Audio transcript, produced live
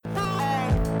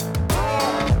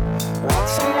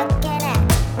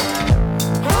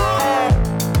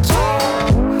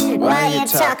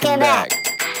Welcome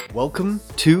back. Welcome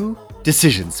to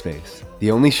Decision Space,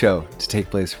 the only show to take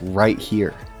place right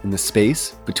here in the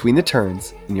space between the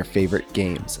turns in your favorite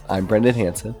games. I'm Brendan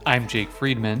Hansen. I'm Jake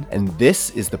Friedman. And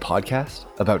this is the podcast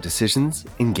about decisions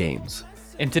in games.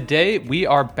 And today we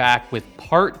are back with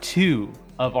part 2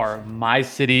 of our My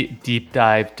City deep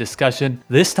dive discussion,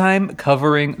 this time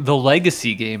covering the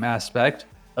legacy game aspect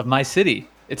of My City.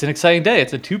 It's an exciting day.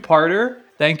 It's a two-parter.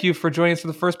 Thank you for joining us for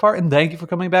the first part, and thank you for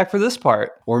coming back for this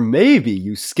part. Or maybe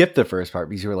you skipped the first part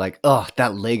because you were like, oh,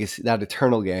 that legacy, that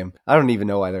Eternal game. I don't even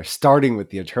know why they're starting with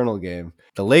the Eternal game.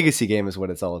 The legacy game is what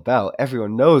it's all about.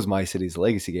 Everyone knows My City's a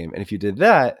legacy game. And if you did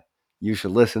that, you should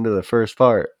listen to the first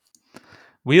part.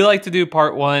 We like to do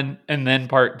part 1 and then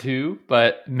part 2,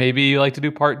 but maybe you like to do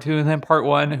part 2 and then part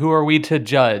 1. Who are we to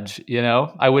judge? You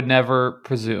know, I would never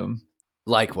presume.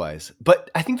 Likewise.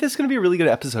 But I think this is going to be a really good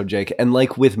episode, Jake. And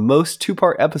like with most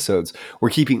two-part episodes,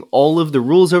 we're keeping all of the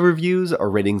rules overviews, our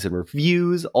ratings and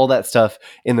reviews, all that stuff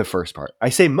in the first part. I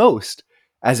say most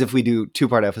as if we do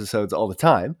two-part episodes all the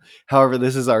time. However,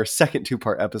 this is our second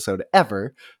two-part episode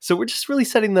ever. So we're just really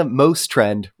setting the most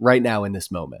trend right now in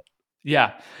this moment.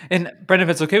 Yeah. And Brendan,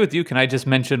 if it's okay with you, can I just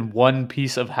mention one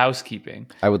piece of housekeeping?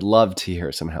 I would love to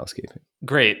hear some housekeeping.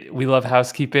 Great. We love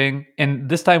housekeeping. And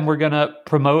this time we're going to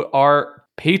promote our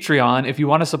Patreon. If you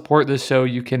want to support this show,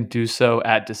 you can do so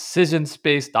at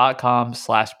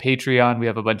decisionspace.com/Patreon. We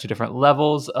have a bunch of different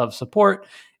levels of support.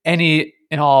 Any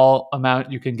and all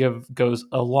amount you can give goes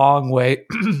a long way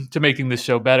to making this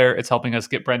show better. It's helping us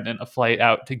get Brendan a flight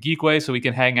out to Geekway so we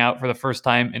can hang out for the first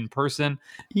time in person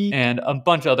and a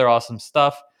bunch of other awesome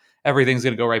stuff. Everything's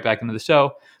going to go right back into the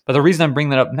show. But the reason I'm bringing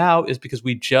that up now is because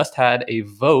we just had a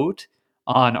vote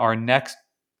on our next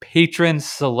patron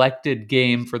selected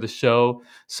game for the show.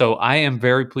 So I am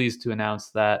very pleased to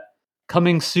announce that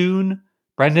coming soon,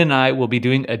 Brendan and I will be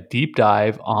doing a deep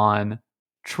dive on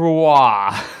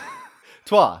Troyes.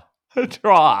 Troyes.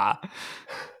 Troyes.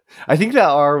 I think that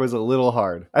R was a little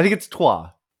hard. I think it's Troyes.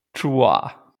 Troyes.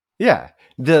 Yeah.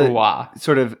 The Troyes.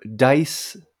 sort of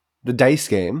dice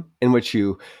game in which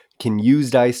you can use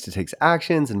dice to take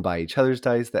actions and buy each other's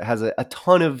dice that has a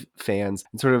ton of fans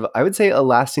and sort of, I would say, a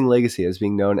lasting legacy as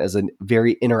being known as a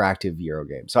very interactive Euro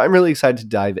game. So I'm really excited to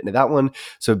dive into that one.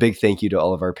 So a big thank you to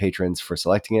all of our patrons for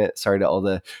selecting it. Sorry to all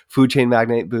the food chain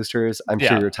magnate boosters. I'm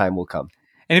sure your time will come.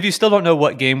 And if you still don't know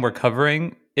what game we're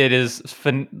covering, it is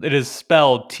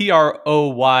spelled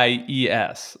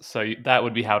Troyes. So that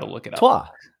would be how to look it up. Troyes.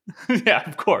 Yeah,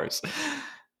 of course.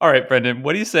 All right, Brendan,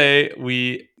 what do you say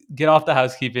we get off the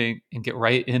housekeeping and get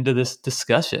right into this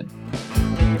discussion?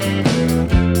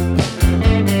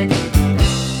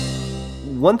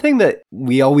 One thing that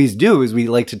we always do is we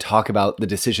like to talk about the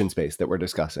decision space that we're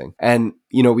discussing. And,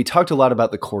 you know, we talked a lot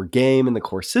about the core game and the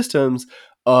core systems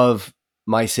of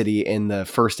My City in the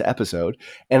first episode.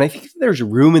 And I think there's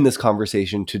room in this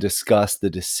conversation to discuss the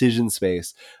decision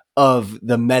space of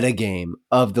the meta game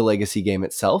of the legacy game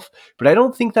itself. But I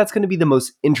don't think that's going to be the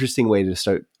most interesting way to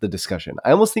start the discussion.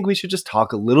 I almost think we should just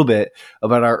talk a little bit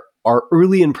about our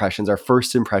early impressions, our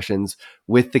first impressions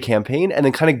with the campaign, and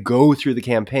then kind of go through the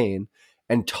campaign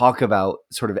and talk about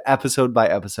sort of episode by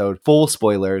episode, full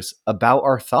spoilers about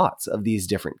our thoughts of these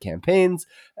different campaigns,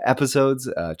 episodes,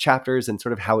 chapters, and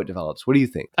sort of how it develops. What do you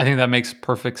think? I think that makes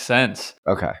perfect sense.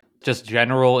 Okay. Just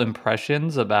general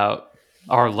impressions about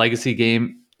our legacy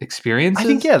game experiences? I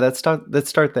think, yeah, let's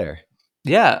start there.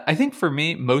 Yeah, I think for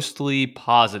me, mostly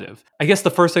positive. I guess the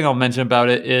first thing I'll mention about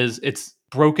it is it's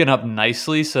broken up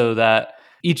nicely so that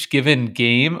each given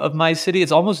game of My City,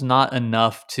 it's almost not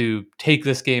enough to take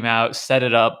this game out, set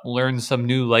it up, learn some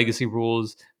new legacy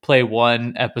rules, play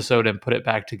one episode and put it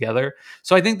back together.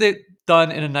 So I think they've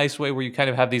done in a nice way where you kind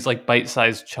of have these like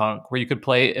bite-sized chunk where you could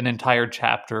play an entire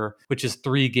chapter, which is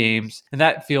 3 games. And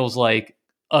that feels like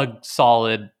a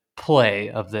solid play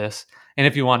of this. And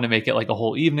if you wanted to make it like a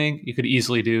whole evening, you could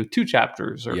easily do 2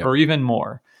 chapters or even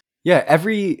more. Yeah,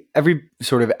 every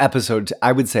sort of episode,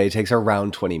 I would say, takes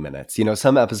around 20 minutes. You know,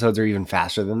 some episodes are even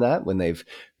faster than that when they've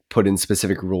put in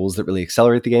specific rules that really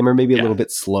accelerate the game, or maybe a little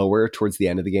bit slower towards the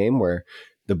end of the game where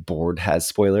the board has,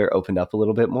 spoiler, opened up a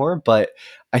little bit more. But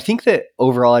I think that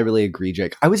overall, I really agree,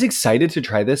 Jake. I was excited to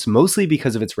try this mostly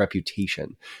because of its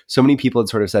reputation. So many people had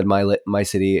sort of said My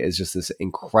City is just this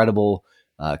incredible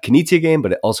Knizia game,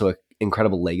 but also an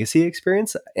incredible legacy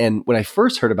experience. And when I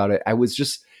first heard about it, I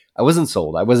wasn't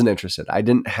sold. I wasn't interested. I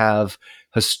hadn't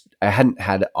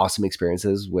had awesome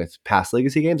experiences with past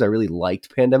legacy games. I really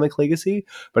liked Pandemic Legacy,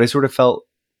 but I sort of felt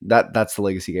that's the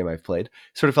legacy game I've played.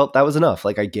 Sort of felt that was enough.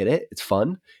 Like, I get it. It's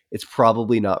fun. it's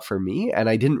probably not for me. And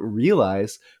I didn't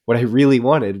realize what I really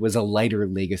wanted was a lighter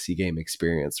legacy game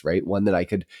experience, right? One that I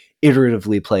could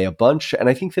iteratively play a bunch. And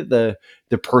I think that the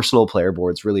personal player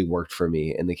boards really worked for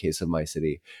me in the case of My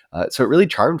City. So it really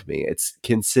charmed me. It's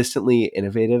consistently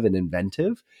innovative and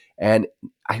inventive. And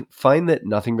I find that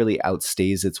nothing really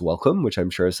outstays its welcome, which I'm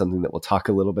sure is something that we'll talk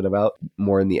a little bit about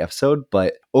more in the episode.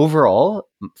 But overall,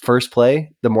 first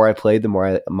play, the more I played, the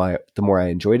more I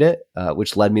enjoyed it,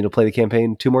 which led me to play the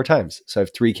campaign 2 more times. So I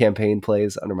have 3 campaign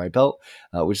plays under my belt,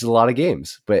 which is a lot of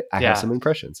games. But I have some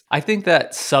impressions. I think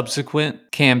that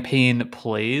subsequent campaign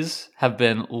plays have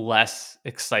been less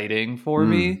exciting for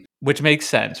me, which makes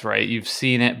sense, right? You've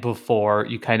seen it before,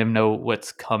 you kind of know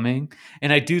what's coming.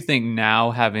 And I do think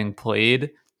now, having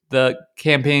played the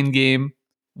campaign game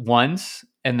once,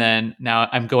 and then now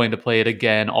I'm going to play it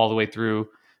again all the way through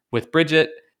with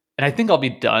Bridget, and I think I'll be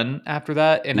done after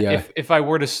that. And Yeah. if I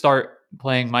were to start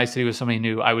playing My City with somebody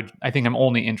new, I think I'm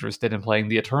only interested in playing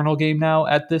the Eternal game now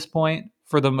at this point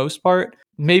for the most part.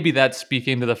 Maybe that's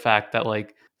speaking to the fact that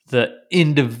like the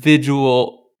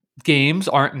individual games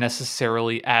aren't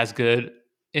necessarily as good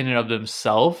in and of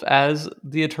themselves as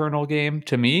the Eternal game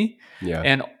to me. Yeah.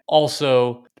 And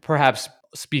also perhaps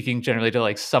speaking generally to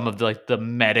like some of the like the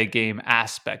meta game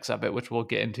aspects of it, which we'll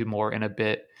get into more in a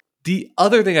bit. The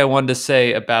other thing I wanted to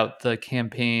say about the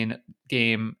campaign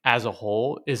game as a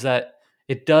whole is that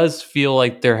it does feel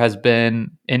like there has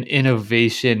been an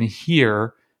innovation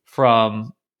here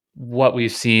from what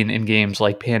we've seen in games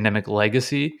like Pandemic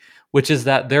Legacy, which is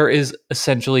that there is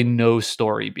essentially no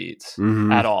story beats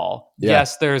at all. Yeah.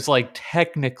 Yes, there's like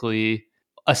technically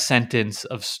a sentence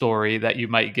of story that you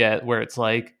might get where it's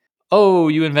like, oh,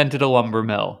 you invented a lumber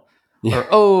mill. Yeah. Or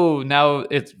oh, now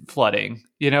it's flooding,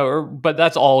 but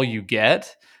that's all you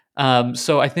get.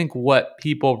 So I think what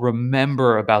people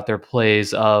remember about their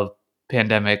plays of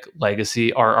Pandemic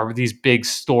Legacy are these big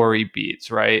story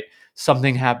beats, right?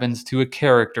 Something happens to a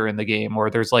character in the game, or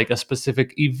there's like a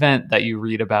specific event that you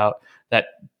read about that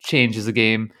changes the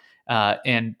game,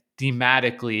 and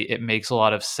thematically it makes a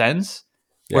lot of sense.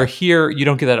 Where here you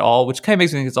don't get that at all, which kind of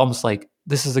makes me think it's almost like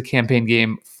this is a campaign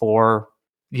game for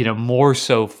more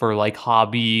so for like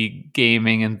hobby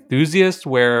gaming enthusiasts,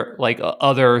 where like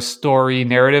other story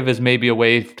narrative is maybe a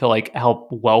way to like help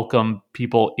welcome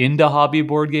people into hobby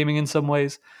board gaming in some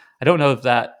ways. I don't know if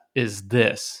that is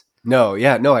this. No,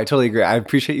 yeah, no, I totally agree. I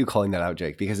appreciate you calling that out,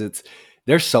 Jake, because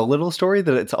there's so little story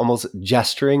that it's almost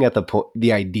gesturing at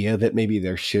the idea that maybe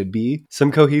there should be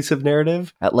some cohesive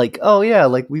narrative at like, oh yeah,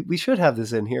 like we should have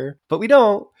this in here, but we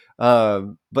don't.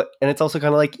 And it's also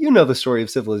kind of like, the story of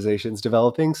civilizations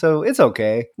developing, so it's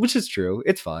okay, which is true.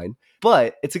 It's fine.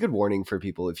 But it's a good warning for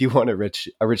people. If you want a rich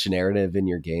narrative in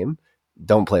your game,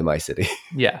 don't play My City.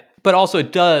 Yeah. But also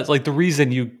it does, like the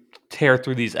reason you tear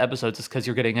through these episodes is because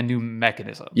you're getting a new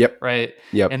mechanism. Yep. Right.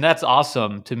 Yep. And that's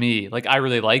awesome to me. Like I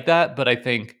really like that, but I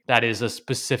think that is a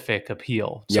specific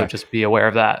appeal. So just be aware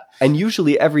of that. And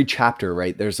usually every chapter,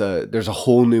 right, there's a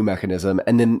whole new mechanism,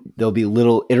 and then there'll be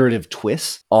little iterative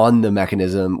twists on the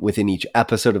mechanism within each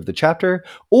episode of the chapter,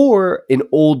 or an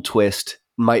old twist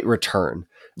might return.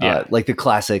 Like the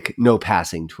classic no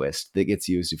passing twist that gets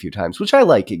used a few times, which I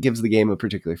like. It gives the game a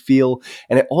particular feel,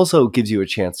 and it also gives you a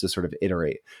chance to sort of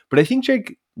iterate. But I think,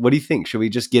 Jake, what do you think? Should we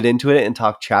just get into it and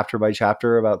talk chapter by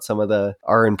chapter about some of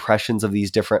our impressions of these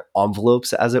different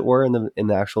envelopes, as it were, in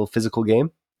the actual physical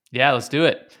game? Yeah, let's do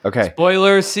it. Okay.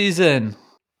 Spoiler season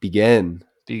begins.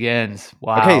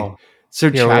 Wow. Okay.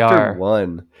 So here chapter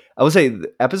 1. I would say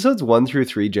episodes 1 through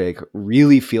 3, Jake,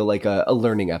 really feel like a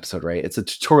learning episode, right? It's a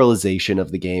tutorialization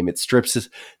of the game. It strips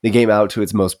the game out to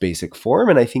its most basic form.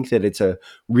 And I think that it's a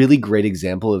really great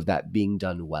example of that being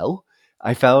done well.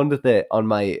 I found that on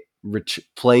my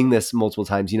playing this multiple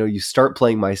times, you start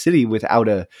playing My City without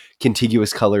a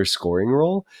contiguous color scoring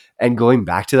roll. And going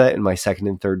back to that in my second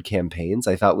and third campaigns,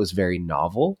 I thought was very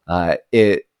novel.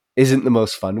 It isn't the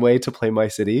most fun way to play My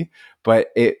City, but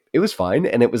it was fine,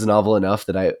 and it was novel enough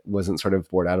that I wasn't sort of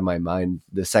bored out of my mind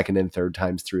the second and third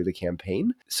times through the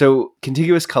campaign. So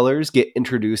contiguous colors get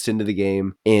introduced into the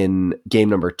game in game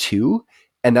number 2,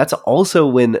 and that's also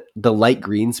when the light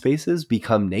green spaces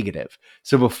become negative.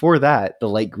 So before that, the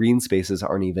light green spaces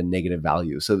aren't even negative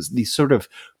values. So these sort of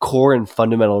core and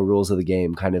fundamental rules of the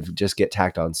game kind of just get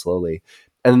tacked on slowly.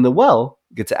 And then the well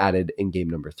gets added in game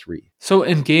number 3. So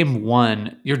in game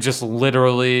 1, you're just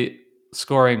literally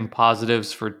scoring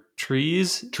positives for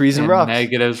trees and rocks,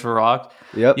 negatives for rocks.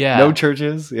 Yep. Yeah. No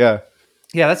churches. Yeah.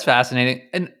 Yeah, that's fascinating.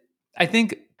 And I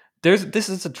think this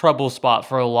is a trouble spot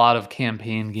for a lot of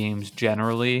campaign games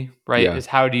generally, right? Yeah. Is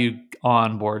how do you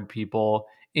onboard people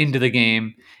into the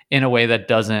game? in a way that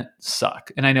doesn't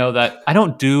suck. And I know that I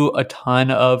don't do a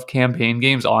ton of campaign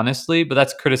games, honestly, but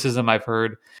that's criticism I've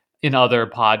heard in other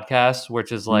podcasts,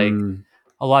 which is like Mm,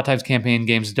 a lot of times campaign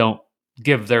games don't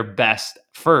give their best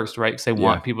first, right? Because they yeah.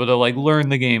 want people to like learn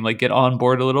the game, like get on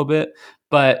board a little bit.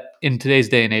 But in today's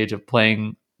day and age of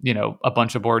playing, a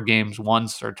bunch of board games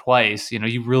once or twice,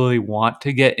 you really want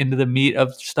to get into the meat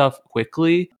of stuff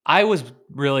quickly. I was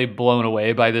really blown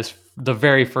away by the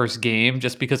very first game,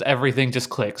 just because everything just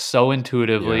clicks so Yeah.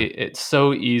 intuitively. It's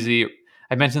so easy.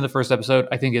 I mentioned the first episode.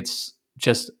 I think it's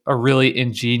just a really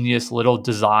ingenious little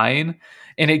design,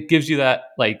 and it gives you that,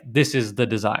 like, this is the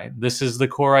design, this is the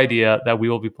core idea that we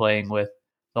will be playing with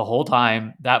the whole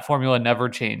time. That formula never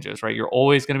changes, right? You're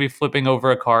always going to be flipping over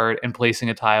a card and placing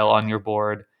a tile on your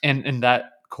board, and that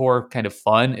core kind of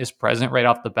fun is present right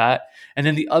off the bat. And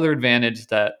then the other advantage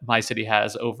that My City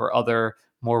has over other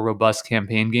more robust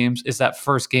campaign games is that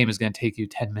first game is going to take you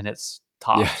 10 minutes Yeah.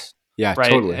 tops, Yeah, right?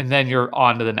 totally. And then you're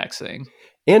on to the next thing.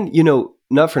 And,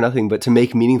 not for nothing, but to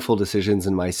make meaningful decisions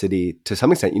in My City, to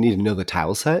some extent, you need to know the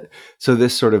tile set. So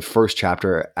this sort of first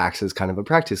chapter acts as kind of a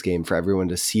practice game for everyone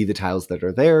to see the tiles that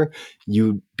are there.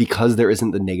 Because there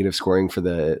isn't the negative scoring for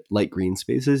the light green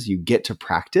spaces, you get to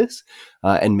practice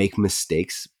and make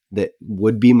mistakes that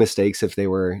would be mistakes if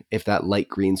that light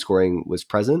green scoring was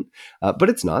present, but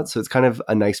it's not. So it's kind of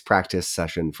a nice practice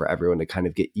session for everyone to kind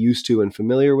of get used to and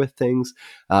familiar with things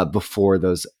before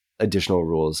those additional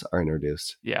rules are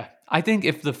introduced. Yeah. I think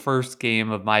if the first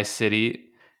game of My City,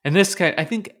 and I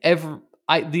think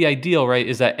the ideal, right,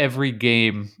 is that every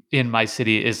game in My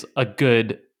City is a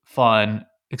good, fun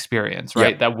experience, right?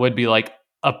 Yep. That would be like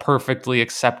a perfectly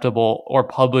acceptable or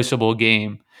publishable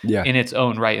game Yeah. in its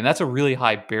own right. And that's a really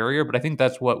high barrier, but I think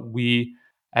that's what we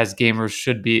as gamers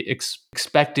should be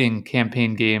expecting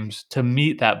campaign games to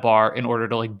meet that bar in order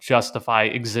to like justify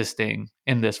existing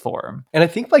in this form. And I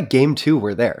think by game 2,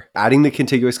 we're there. Adding the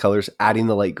contiguous colors, adding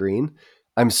the light green.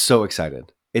 I'm so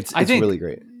excited. It's I think, really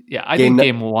great. yeah, I Game think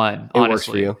n- game one, it works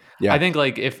for honestly. you. Yeah, I think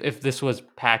like if this was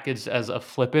packaged as a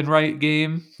flip and write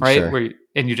game, right, sure.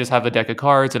 and you just have a deck of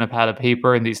cards and a pad of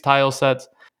paper and these tile sets,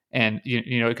 and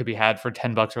it could be had for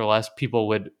 $10 or less, people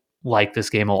would like this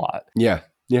game a lot. Yeah,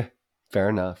 yeah, fair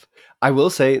enough. I will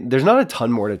say there's not a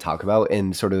ton more to talk about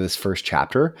in sort of this first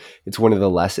chapter. It's one of the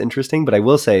less interesting, but I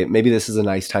will say maybe this is a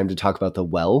nice time to talk about the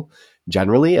well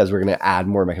generally, as we're going to add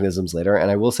more mechanisms later.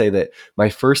 And I will say that my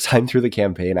first time through the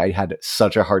campaign, I had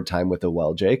such a hard time with the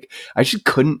well, Jake. I just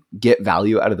couldn't get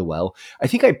value out of the well. I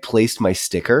think I placed my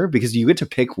sticker because you get to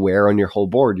pick where on your whole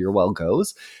board your well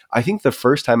goes. I think the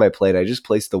first time I played, I just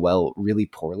placed the well really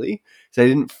poorly. So I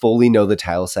didn't fully know the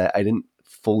tile set. I didn't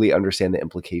fully understand the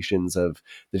implications of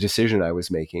the decision I was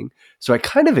making. So I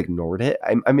kind of ignored it.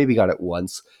 I maybe got it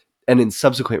once. And in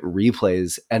subsequent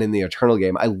replays and in the Eternal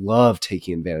game, I love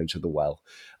taking advantage of the well.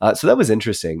 So that was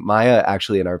interesting. Maya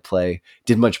actually in our play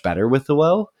did much better with the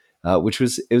well, it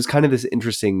was kind of this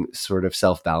interesting sort of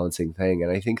self-balancing thing.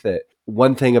 And I think that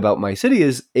one thing about My City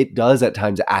is it does at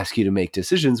times ask you to make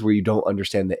decisions where you don't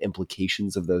understand the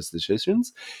implications of those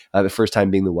decisions. The first time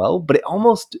being the well, but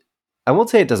I won't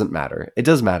say it doesn't matter. It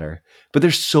does matter, but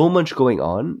there's so much going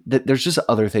on that there's just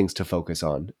other things to focus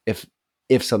on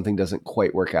if something doesn't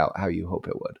quite work out how you hope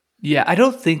it would. Yeah, I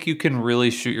don't think you can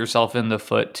really shoot yourself in the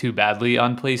foot too badly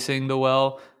on placing the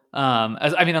well.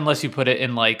 Unless you put it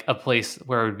in like a place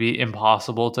where it would be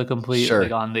impossible to complete, like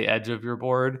Sure. on the edge of your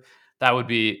board, that would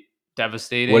be What if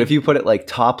devastating. you put it like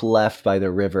top left by the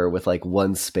river with like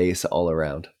one space all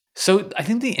around? So I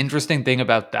think the interesting thing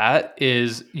about that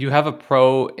is you have a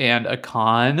pro and a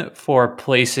con for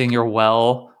placing your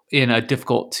well in a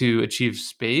difficult to achieve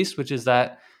space, which is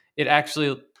that it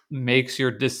actually makes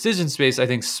your decision space, I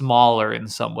think, smaller in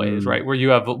some ways, Mm, right? Where you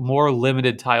have a more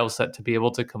limited tile set to be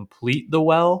able to complete the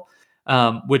well,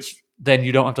 which then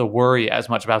you don't have to worry as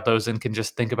much about those and can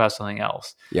just think about something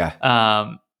else. yeah.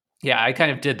 Um, yeah, I kind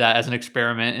of did that as an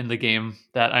experiment in the game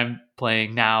that I'm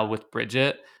playing now with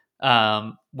Bridget,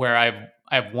 where I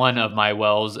have one of my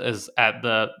wells is at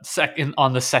the second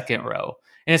on the second row,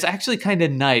 and it's actually kind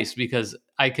of nice because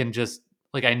I can just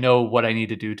like I know what I need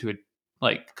to do to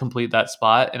like complete that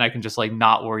spot, and I can just like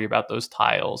not worry about those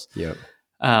tiles. Yep.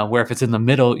 Where if it's in the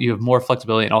middle, you have more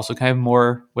flexibility and also kind of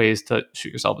more ways to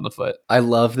shoot yourself in the foot. I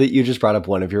love that you just brought up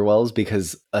one of your wells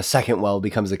because a second well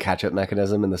becomes a catch-up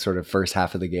mechanism in the sort of first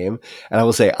half of the game. And I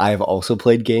will say I have also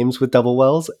played games with double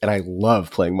wells, and I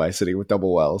love playing My City with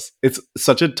double wells. It's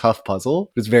such a tough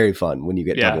puzzle. It's very fun when you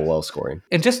get double well scoring.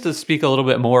 And just to speak a little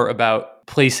bit more about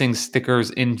placing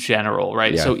stickers in general,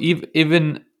 right? Yeah. So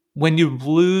even when you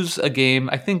lose a game,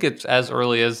 I think it's as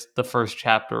early as the first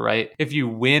chapter, right? If you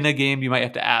win a game, you might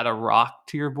have to add a rock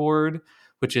to your board,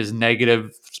 which is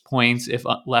negative points if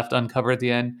left uncovered at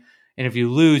the end. And if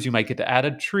you lose, you might get to add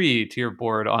a tree to your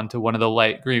board onto one of the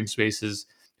light green spaces,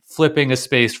 flipping a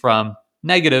space from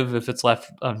negative if it's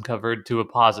left uncovered to a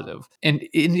positive. And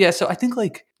yeah, so I think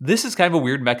like this is kind of a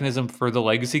weird mechanism for the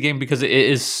legacy game because it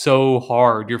is so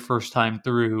hard your first time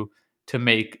through to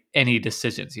make any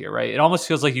decisions here, right? It almost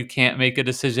feels like you can't make a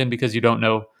decision because you don't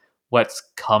know what's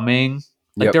coming.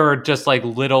 Like Yep. there are just like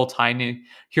little tiny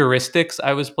heuristics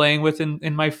I was playing with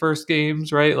in my first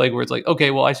games, right? Like where it's like,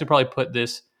 okay, well, I should probably put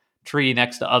this tree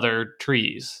next to other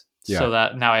trees Yeah. so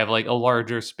that now I have like a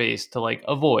larger space to like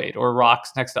avoid, or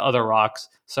rocks next to other rocks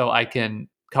so I can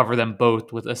cover them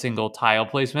both with a single tile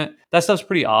placement. That stuff's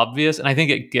pretty obvious, and I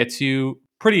think it gets you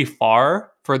pretty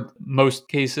far for most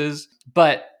cases.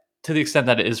 But to the extent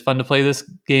that it is fun to play this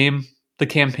game, the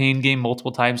campaign game,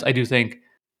 multiple times, I do think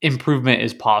improvement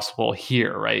is possible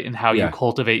here, right? In how you Yeah.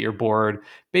 cultivate your board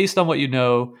based on what you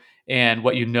know and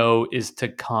what you know is to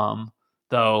come.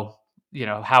 Though, you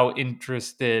know, how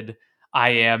interested I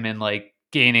am in like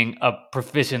gaining a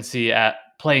proficiency at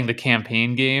playing the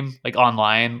campaign game, like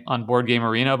online on Board Game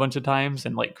Arena a bunch of times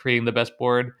and like creating the best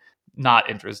board. Not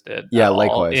interested Yeah, at all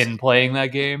likewise. in playing that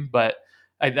game, but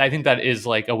I think that is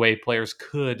like a way players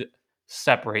could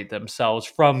separate themselves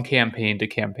from campaign to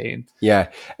campaign. Yeah.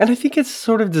 And I think it's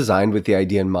sort of designed with the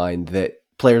idea in mind that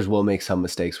players will make some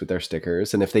mistakes with their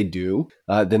stickers. And if they do,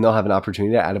 then they'll have an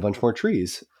opportunity to add a bunch more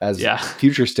trees as Yeah.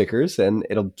 future stickers, and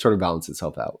it'll sort of balance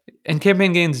itself out. And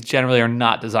campaign games generally are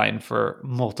not designed for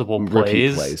multiple Repeat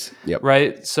plays, plays. Yep.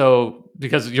 right? So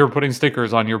because you're putting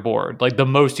stickers on your board, like the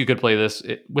most you could play this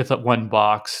with one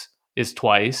box is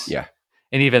twice. Yeah.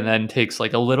 And even then takes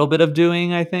like a little bit of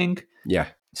doing, I think. Yeah.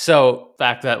 So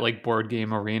fact that like Board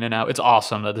Game Arena now, it's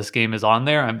awesome that this game is on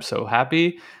there. I'm so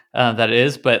happy that it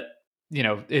is, but you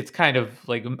know, it's kind of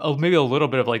like maybe a little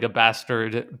bit of like a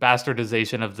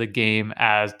bastardization of the game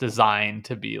as designed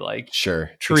to be like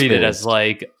Sure. treated as Experienced.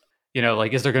 like, you know,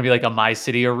 like is there going to be like a My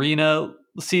City Arena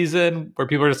season where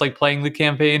people are just like playing the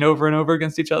campaign over and over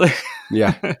against each other?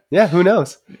 Yeah. Yeah. Who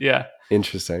knows? Yeah.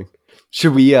 Interesting.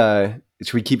 Should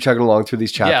we keep chugging along through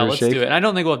these chapters? Yeah, let's Jake? do it. And I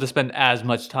don't think we'll have to spend as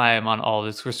much time on all of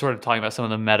this. We're sort of talking about some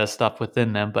of the meta stuff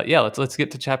within them, but yeah, let's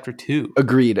get to chapter 2.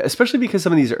 Agreed. Especially because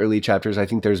some of these early chapters, I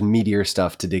think there's meatier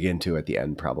stuff to dig into at the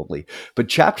end, probably. But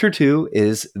chapter 2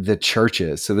 is the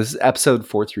churches. So this is episode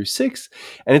 4 through 6,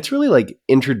 and it's really like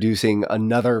introducing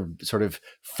another sort of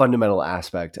fundamental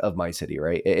aspect of My City,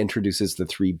 right? It introduces the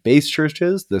 3 base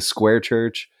churches: the Square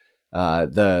Church,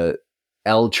 the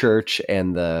L Church,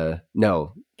 and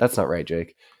no, that's not right,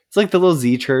 Jake. It's like the little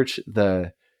Z Church,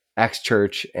 the X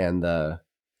Church, and the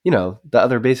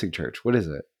other basic church. What is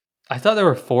it? I thought there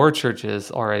were 4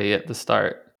 churches already at the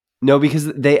start. No,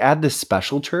 because they add the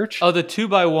special church. Oh, the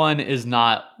 2x1 is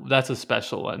not, that's a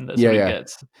special one. That's what Yeah. it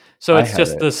gets. So I it's have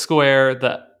just it. the square,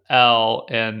 the L,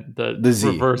 and the Z.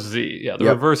 reverse Z. Yeah, the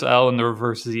Yep. reverse L and the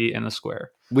reverse Z and the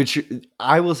square. Which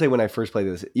I will say, when I first played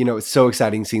this, it's so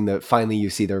exciting seeing finally you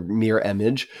see their mirror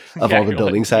image of Yeah, all the you're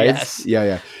building like, sites.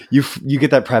 yes. Yeah. You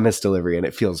get that premise delivery and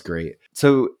it feels great.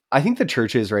 So I think the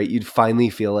churches, right, you'd finally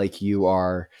feel like you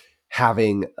are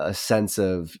having a sense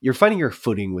of, you're finding your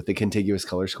footing with the contiguous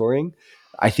color scoring,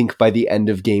 I think, by the end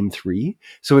of game 3.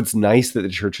 So it's nice that the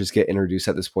churches get introduced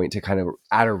at this point to kind of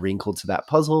add a wrinkle to that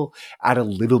puzzle, add a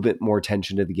little bit more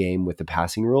tension to the game with the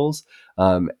passing rules.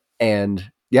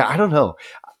 And yeah, I don't know.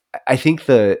 I think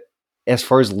as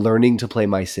far as learning to play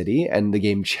My City and the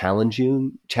game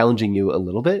challenging you a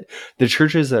little bit, the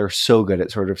churches are so good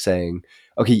at sort of saying,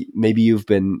 okay, maybe you've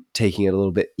been taking it a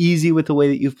little bit easy with the way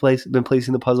that you've been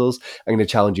placing the puzzles. I'm going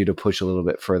to challenge you to push a little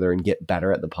bit further and get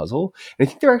better at the puzzle. And I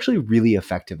think they're actually really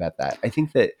effective at that. I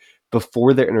think that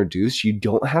before they're introduced, you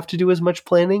don't have to do as much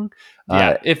planning.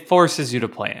 Yeah, it forces you to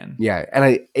plan. Yeah,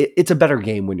 and it's a better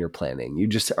game when you're planning. You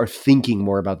just are thinking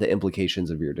more about the implications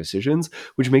of your decisions,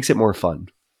 which makes it more fun.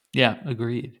 Yeah,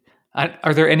 agreed.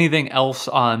 Are there anything else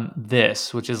on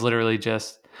this, which is literally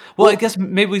just... Well, I guess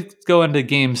maybe we go into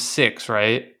game 6,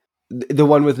 right? The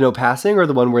one with no passing, or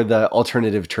the one where the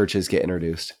alternative churches get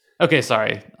introduced? Okay,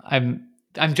 sorry. I'm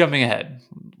jumping ahead.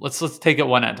 Let's take it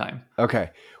one at a time. Okay.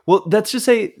 Well, let's just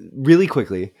say really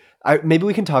quickly, maybe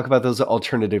we can talk about those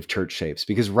alternative church shapes,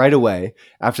 because right away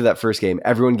after that first game,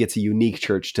 everyone gets a unique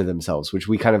church to themselves, which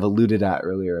we kind of alluded at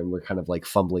earlier and we're kind of like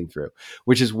fumbling through,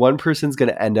 which is one person's going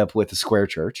to end up with a square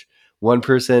church. One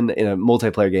person in a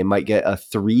multiplayer game might get a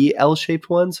 3 L-shaped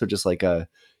one. So just like a,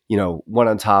 one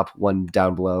on top, one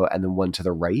down below, and then one to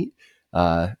the right.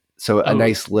 So a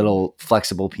nice little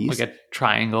flexible piece. Like a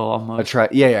triangle almost.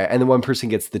 Yeah. And then one person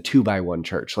gets the 2x1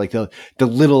 church, like the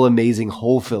little amazing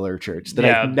hole filler church that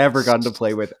I've never gotten to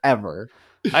play with ever.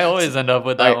 I always end up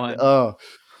with that one.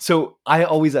 So I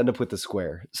always end up with the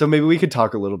square. So maybe we could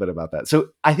talk a little bit about that. So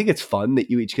I think it's fun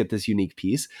that you each get this unique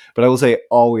piece, but I will say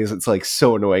always it's like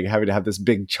so annoying having to have this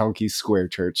big chunky square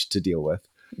church to deal with.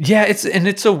 Yeah,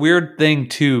 it's a weird thing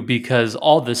too, because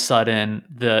all of a sudden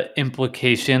the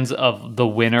implications of the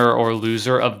winner or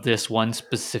loser of this one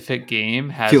specific game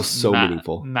Feels has so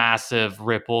meaningful. massive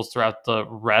ripples throughout the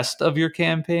rest of your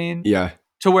campaign. Yeah.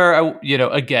 To where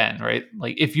again, right?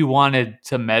 Like if you wanted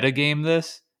to metagame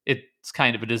this, it's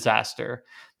kind of a disaster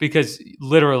because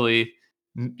literally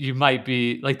you might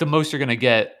be like the most you're going to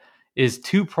get is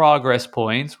 2 progress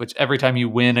points, which every time you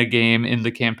win a game in the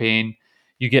campaign,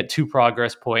 you get 2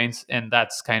 progress points, and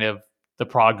that's kind of the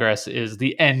progress is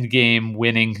the end game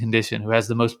winning condition. Who has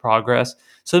the most progress?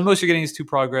 So the most you're getting is 2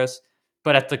 progress,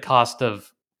 but at the cost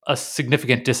of a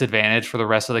significant disadvantage for the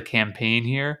rest of the campaign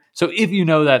here. So if you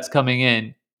know that's coming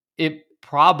in, it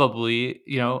probably,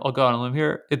 I'll go on a limb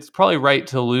here. It's probably right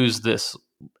to lose this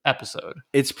episode.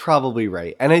 It's probably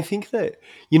right. And I think that,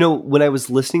 when I was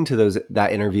listening to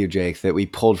that interview, Jake, that we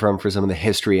pulled from for some of the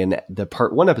history in the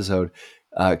part 1 episode,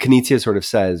 Knizia sort of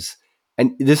says,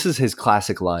 and this is his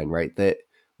classic line, right? That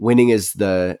winning is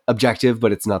the objective,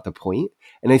 but it's not the point.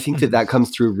 And I think that comes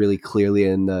through really clearly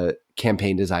in the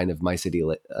campaign design of My City,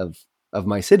 of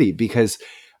My City, because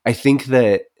I think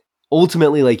that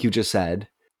ultimately, like you just said,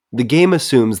 the game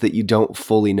assumes that you don't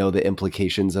fully know the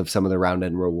implications of some of the round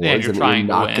end rewards, and that you're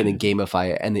not going to gamify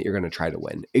it, and that you're going to try to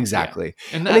win. Exactly.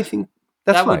 Yeah. And I think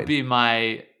that's would be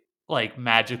my like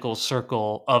magical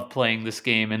circle of playing this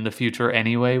game in the future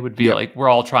anyway, would be like, we're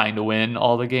all trying to win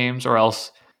all the games, or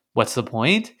else what's the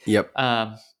point? Yep.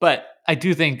 But I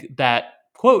do think that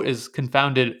quote is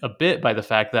confounded a bit by the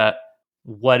fact that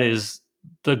what is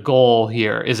the goal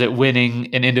here? Is it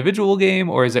winning an individual game,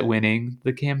 or is it winning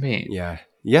the campaign?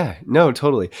 Yeah, no,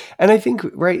 totally. And I think,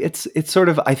 right, it's sort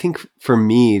of, I think for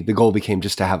me, the goal became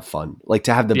just to have fun, like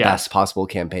to have the best possible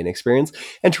campaign experience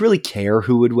and to really care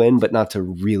who would win, but not to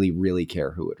really, really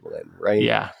care who would win, right?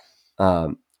 Yeah.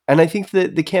 And I think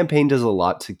that the campaign does a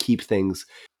lot to keep things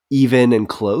even and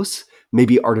close,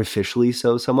 maybe artificially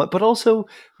so somewhat, but also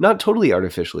not totally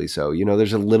artificially so.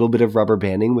 There's a little bit of rubber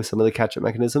banding with some of the catch-up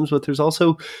mechanisms, but there's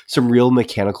also some real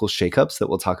mechanical shakeups that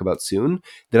we'll talk about soon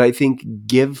that I think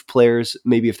give players,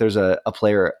 maybe if there's a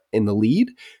player in the lead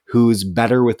who's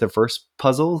better with the first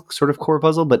puzzle, sort of core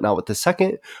puzzle, but not with the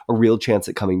second, a real chance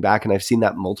at coming back. And I've seen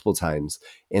that multiple times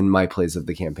in my plays of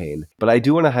the campaign. But I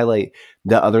do want to highlight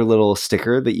the other little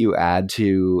sticker that you add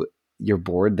to your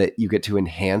board, that you get to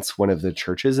enhance one of the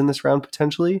churches in this round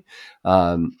potentially,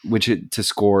 to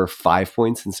score 5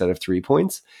 points instead of 3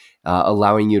 points,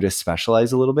 allowing you to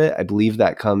specialize a little bit. I believe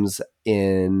that comes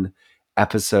in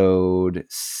episode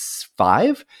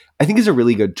 5. I think is a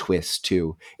really good twist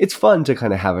too. It's fun to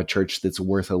kind of have a church that's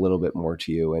worth a little bit more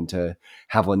to you and to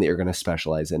have one that you're going to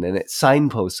specialize in. And it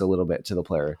signposts a little bit to the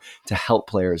player to help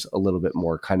players a little bit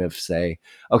more kind of say,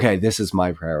 okay, this is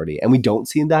my priority. And we don't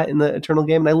see that in the Eternal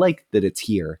game. And I like that it's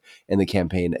here in the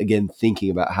campaign. Again,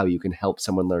 thinking about how you can help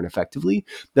someone learn effectively.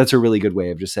 That's a really good way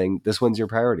of just saying, this one's your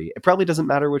priority. It probably doesn't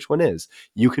matter which one is.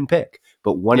 You can pick,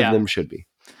 but one of them should be.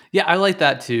 Yeah, I like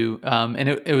that too. And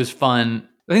it was fun.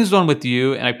 I think it was one with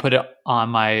you, and I put it on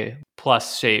my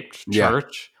plus shaped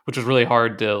church, which was really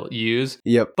hard to use.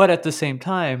 Yep. But at the same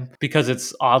time, because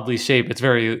it's oddly shaped, it's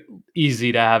very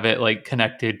easy to have it like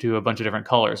connected to a bunch of different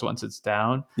colors once it's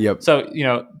down. Yep. So,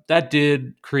 that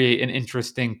did create an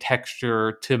interesting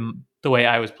texture to the way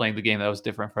I was playing the game that was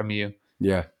different from you.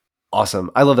 Yeah.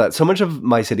 Awesome. I love that. So much of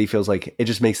My City feels like it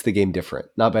just makes the game different,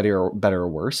 not better or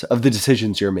worse, of the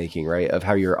decisions you're making, right? Of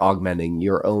how you're augmenting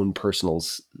your own personal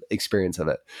experience of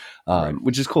it,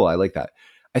 which is cool. I like that.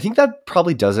 I think that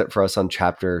probably does it for us on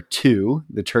chapter 2,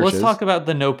 the churches. Let's talk about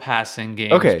the no passing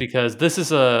games, because this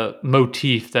is a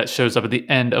motif that shows up at the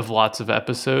end of lots of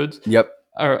episodes. Yep.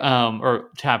 Or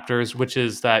chapters, which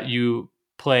is that you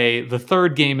play the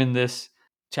third game in this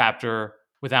chapter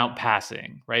without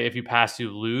passing, right? If you pass,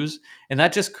 you lose. And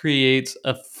that just creates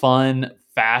a fun,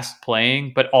 fast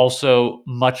playing, but also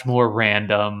much more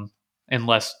random and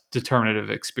less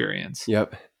determinative experience.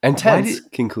 Yep. And tense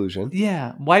conclusion.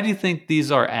 Yeah. Why do you think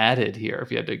these are added here, if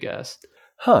you had to guess?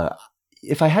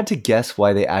 If I had to guess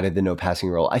why they added the no passing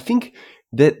rule, I think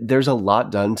that there's a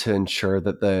lot done to ensure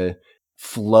that the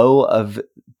flow of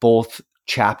both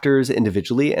chapters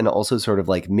individually and also sort of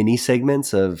like mini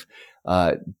segments of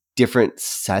different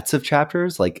sets of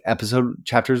chapters, like episode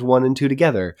chapters 1 and 2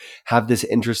 together, have this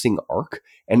interesting arc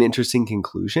and interesting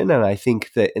conclusion. And I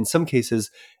think that in some cases,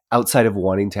 outside of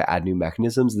wanting to add new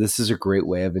mechanisms, this is a great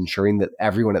way of ensuring that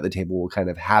everyone at the table will kind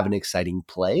of have an exciting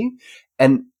play.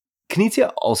 And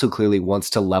Knizia also clearly wants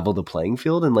to level the playing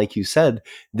field. And like you said,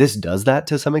 this does that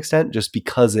to some extent just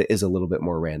because it is a little bit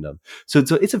more random. So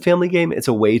it's a family game. It's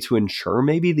a way to ensure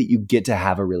maybe that you get to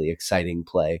have a really exciting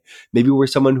play, maybe where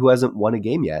someone who hasn't won a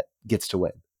game yet gets to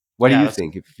win. What do Yeah, you that's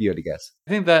think, if you had to guess?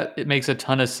 I think that it makes a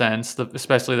ton of sense,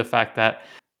 especially the fact that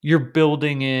you're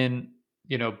building in,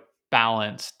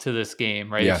 balance to this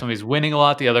game, right? If Yeah, somebody's winning a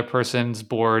lot, the other person's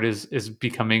board is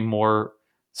becoming more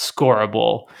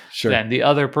scoreable sure. than the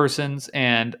other person's,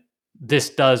 and this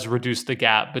does reduce the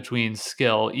gap between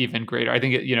skill even greater. I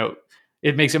think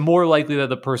it makes it more likely that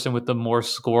the person with the more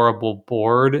scoreable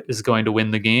board is going to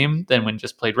win the game than when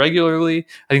just played regularly.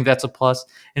 I think that's a plus.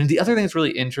 And the other thing that's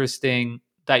really interesting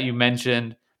that you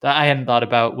mentioned that I hadn't thought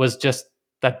about was just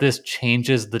that this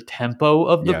changes the tempo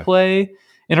of the Yeah, play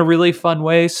in a really fun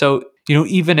way. So,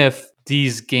 even if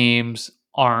these games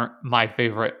aren't my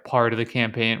favorite part of the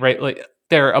campaign, right? Like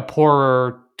they're a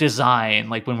poorer design,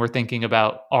 like when we're thinking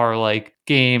about our like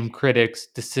game critics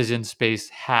decision space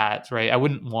hats, right? I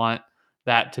wouldn't want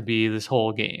that to be this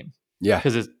whole game yeah,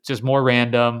 because it's just more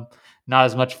random, not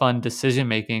as much fun decision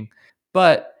making.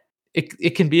 But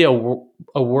it can be a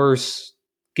worse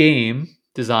game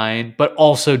design, but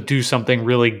also do something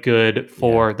really good yeah.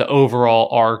 for the overall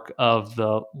arc of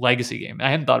the legacy game. I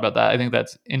hadn't thought about that. I think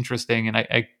that's interesting, and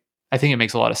I think it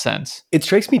makes a lot of sense. It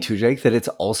strikes me too, Jake, that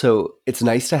it's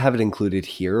nice to have it included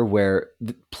here where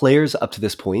the players up to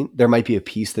this point, there might be a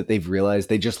piece that they've realized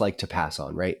they just like to pass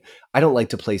on, right? I don't like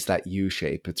to place that U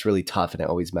shape. It's really tough and it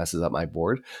always messes up my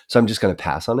board. So I'm just going to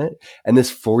pass on it. And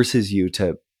this forces you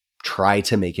to try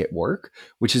to make it work,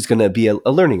 which is going to be a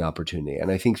learning opportunity.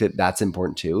 And I think that that's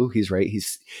important too. He's right.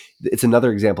 It's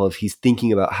another example of he's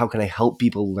thinking about how can I help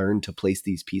people learn to place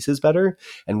these pieces better?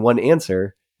 And one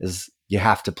answer is you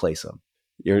have to place them.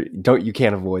 You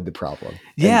can't avoid the problem. And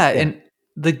Yeah, yeah, and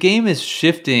the game is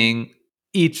shifting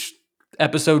each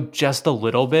episode just a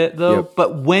little bit though, yep,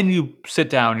 but when you sit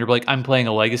down, you're like, I'm playing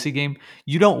a legacy game,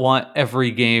 you don't want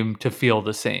every game to feel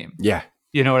the same. yeah,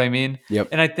 You know what I mean? yep,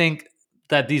 And I think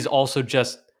that these also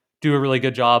just do a really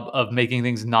good job of making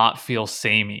things not feel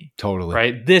samey, totally.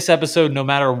 right? This episode, no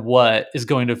matter what, is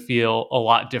going to feel a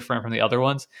lot different from the other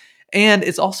ones. And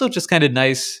it's also just kind of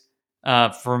nice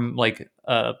from like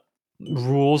a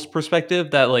rules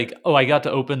perspective that like, oh, I got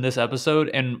to open this episode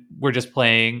and we're just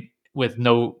playing with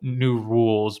no new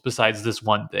rules besides this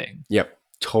one thing. Yep,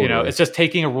 It's totally. just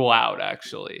taking a rule out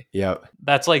actually. Yep,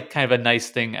 That's like kind of a nice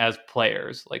thing as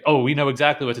players. Like, oh, we know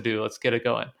exactly what to do. Let's get it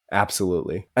going.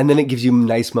 absolutely. And then it gives you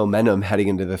nice momentum heading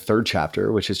into the third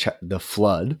chapter, which is the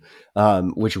flood,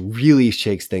 which really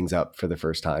shakes things up for the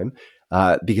first time.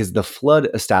 Because the flood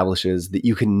establishes that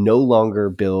you can no longer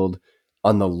build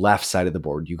on the left side of the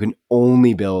board. You can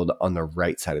only build on the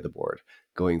right side of the board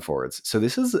going forwards. So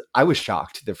I was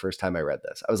shocked the first time I read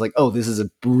this. I was like, oh, this is a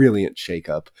brilliant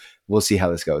shakeup. We'll see how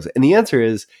this goes. And the answer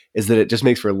is that it just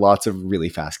makes for lots of really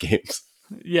fast games.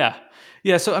 Yeah.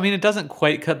 Yeah. So, I mean, it doesn't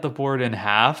quite cut the board in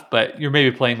half, but you're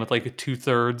maybe playing with like a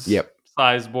 2/3 Yep.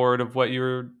 size board of what you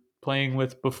were playing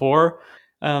with before.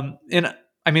 And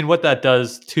I mean, what that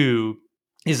does too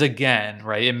is again,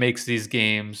 right? It makes these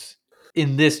games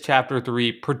in this chapter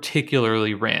 3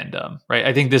 particularly random, right?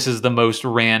 I think this is the most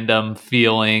random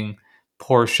feeling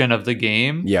portion of the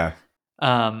game. Yeah.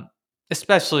 um,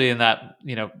 especially in that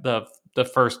the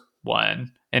first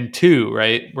one and two,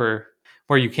 right, where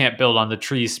you can't build on the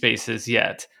tree spaces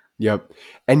yet. Yep.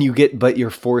 And but you're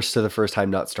forced to the first time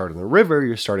not start on the river,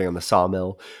 you're starting on the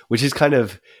sawmill, which is kind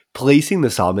of placing the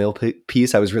sawmill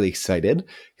piece. I was really excited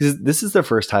because this is the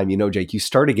first time, Jake, you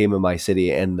start a game in my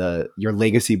city and your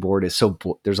legacy board is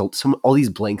there's all these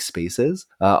blank spaces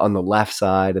on the left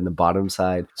side and the bottom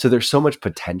side. So there's so much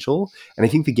potential. And I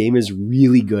think the game is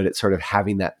really good at sort of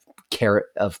having that carrot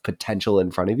of potential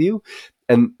in front of you.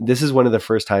 And this is one of the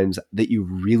first times that you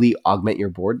really augment your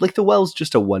board. Like the well's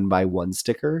just a 1x1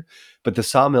 sticker, but the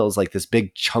sawmill is like this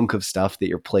big chunk of stuff that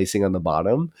you're placing on the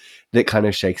bottom that kind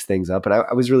of shakes things up. And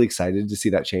I was really excited to see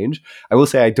that change. I will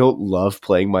say I don't love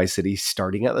playing my city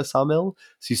starting at the sawmill.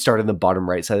 So you start on the bottom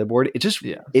right side of the board. It just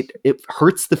Yeah. it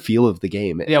hurts the feel of the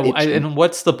game. Yeah. And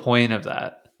what's the point of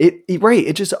that? Right.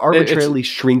 It just It's arbitrarily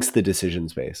shrinks the decision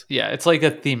space. Yeah, it's like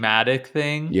a thematic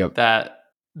thing Yep. that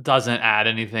doesn't add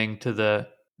anything to the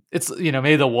it's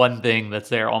maybe the one thing that's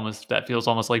there almost that feels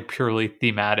almost like purely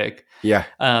thematic. Yeah.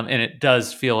 And it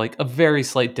does feel like a very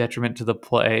slight detriment to the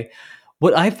play.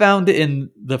 What I found in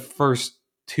the first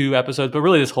two episodes, but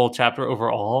really this whole chapter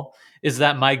overall, is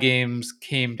that my games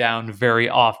came down very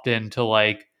often to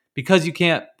like, because you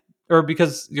can't, or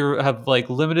because you have like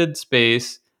limited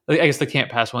space. I guess the can't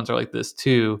pass ones are like this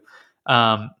too.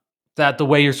 That the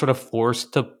way you're sort of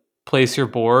forced to place your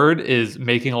board is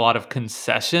making a lot of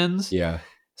concessions. Yeah.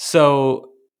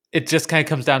 So it just kind of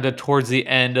comes down to towards the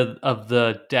end of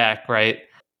the deck, right?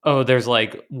 Oh, there's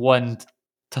like one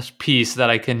piece that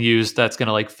I can use that's going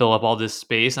to like fill up all this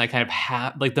space. And I kind of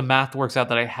have like the math works out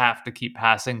that I have to keep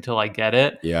passing till I get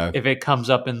it. Yeah. If it comes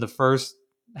up in the first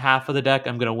half of the deck,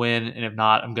 I'm going to win. And if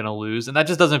not, I'm going to lose. And that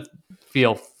just doesn't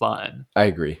feel fun. I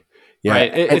agree. Yeah.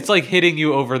 Right. It's like hitting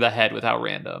you over the head without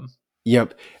random.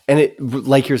 Yep. And it,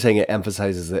 like you're saying, it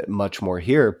emphasizes it much more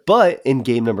here. But in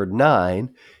game number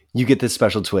 9, you get this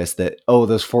special twist that, oh,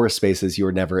 those forest spaces you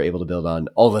were never able to build on,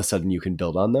 all of a sudden you can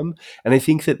build on them. And I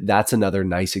think that that's another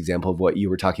nice example of what you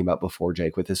were talking about before,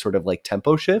 Jake, with this sort of like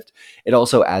tempo shift. It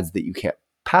also adds that you can't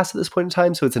pass at this point in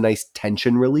time. So it's a nice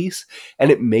tension release, and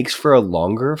it makes for a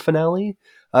longer finale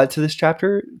to this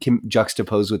chapter,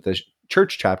 juxtaposed with the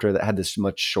church chapter that had this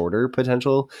much shorter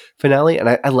potential finale. And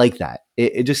I like that.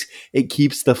 It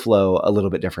keeps the flow a little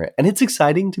bit different, and it's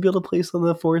exciting to be able to place on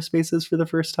the forest spaces for the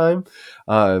first time,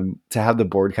 to have the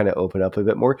board kind of open up a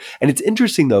bit more. And it's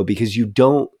interesting though, because you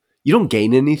don't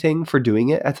gain anything for doing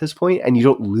it at this point, and you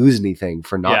don't lose anything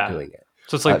for not doing it.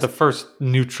 So it's like the first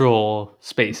neutral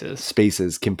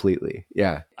spaces completely.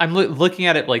 Yeah. I'm looking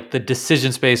at it like the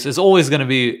decision space is always going to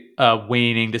be a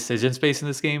waning decision space in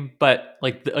this game. But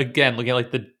like, again, looking at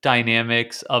like the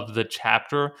dynamics of the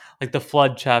chapter, like the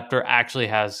flood chapter actually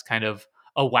has kind of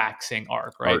a waxing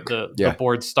arc, right? The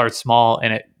board starts small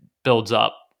and it builds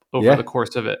up over the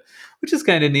course of it, which is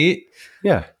kind of neat.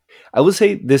 Yeah. I would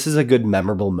say this is a good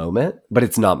memorable moment, but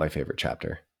it's not my favorite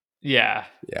chapter. Yeah.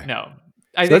 No.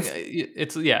 I think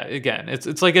it's again,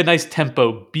 it's like a nice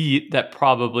tempo beat that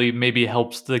probably maybe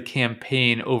helps the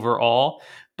campaign overall.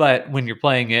 But when you're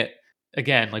playing it,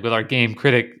 again, like with our game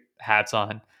critic hats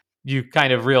on, you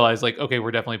kind of realize like, okay,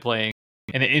 we're definitely playing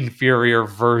an inferior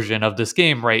version of this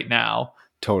game right now.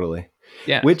 Totally.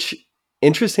 Yeah. Which,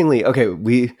 interestingly, okay,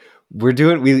 we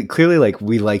clearly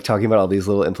like talking about all these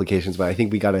little implications, but I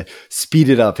think we got to speed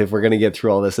it up if we're going to get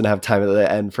through all this and have time at the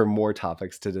end for more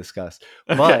topics to discuss.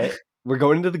 But we're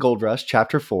going into the Gold Rush,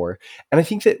 chapter 4. And I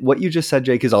think that what you just said,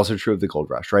 Jake, is also true of the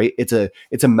Gold Rush, right? It's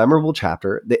a memorable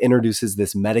chapter that introduces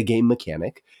this metagame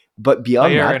mechanic. But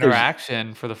beyond player that,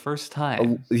 interaction for the first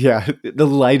time. The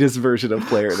lightest version of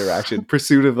player interaction,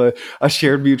 pursuit of a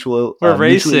shared mutually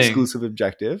exclusive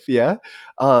objective. Yeah.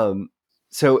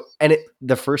 So, and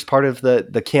the first part of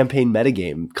the campaign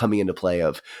metagame coming into play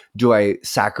of, do I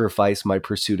sacrifice my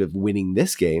pursuit of winning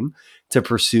this game to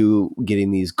pursue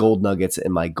getting these gold nuggets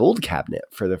in my gold cabinet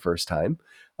for the first time?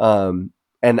 And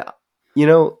you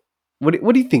know,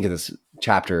 what do you think of this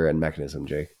chapter and mechanism,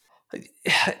 Jake?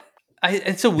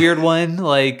 It's a weird one.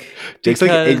 Like, Jake's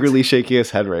like angrily shaking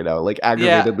his head right now, like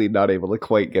aggravatedly not able to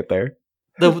quite get there.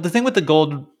 The thing with the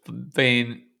gold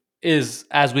vein is,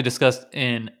 as we discussed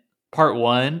in part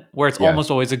 1, where it's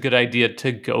almost always a good idea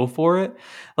to go for it.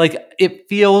 Like, it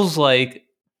feels like,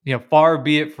 far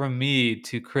be it from me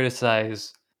to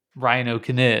criticize Rhino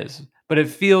Kniz, but it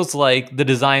feels like the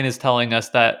design is telling us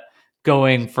that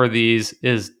going for these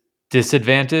is a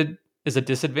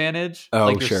disadvantage. Oh,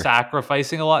 like you're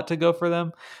sacrificing a lot to go for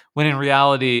them, when in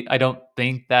reality, I don't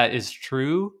think that is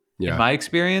true in my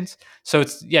experience. So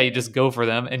it's, you just go for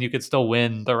them and you could still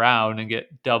win the round and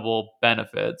get double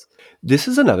benefits. This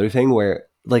is another thing where,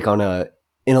 like, on a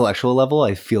intellectual level,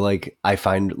 I feel like I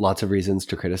find lots of reasons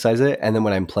to criticize it. And then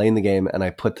when I'm playing the game and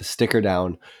I put the sticker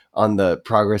down on the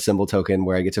progress symbol token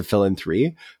where I get to fill in 3,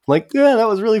 I'm like, yeah, that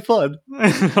was really fun.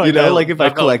 Like if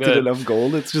I've collected enough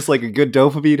gold, it's just like a good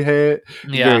dopamine hit.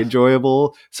 Very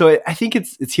enjoyable. So I think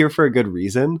it's here for a good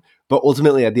reason. But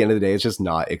ultimately, at the end of the day, it's just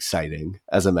not exciting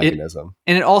as a mechanism.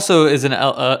 And it also is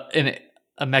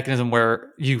a mechanism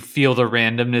where you feel the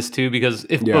randomness too, because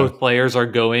if both players are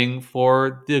going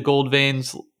for the gold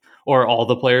veins, or all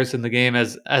the players in the game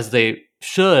as they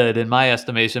should, in my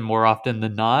estimation, more often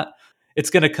than not, it's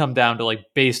going to come down to, like,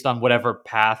 based on whatever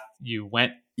path you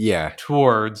went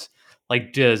towards,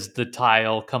 like, does the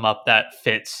tile come up that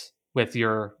fits with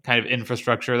your kind of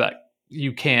infrastructure that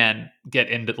you can get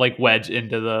into, like, wedge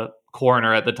into the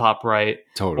corner at the top right,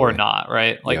 or not,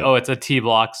 right? Like, oh, it's a T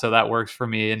block, so that works for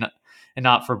me and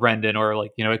not for Brendan, or,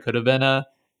 like, it could have been a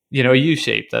U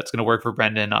shape that's going to work for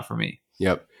Brendan, not for me.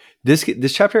 Yep.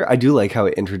 This chapter, I do like how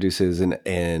it introduces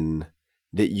in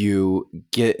that you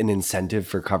get an incentive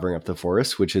for covering up the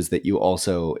forest, which is that you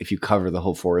also, if you cover the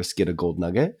whole forest, get a gold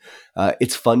nugget.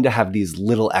 It's fun to have these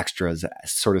little extras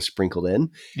sort of sprinkled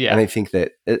in. Yeah. And I think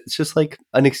that it's just like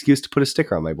an excuse to put a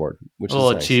sticker on my board, which is a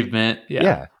little achievement.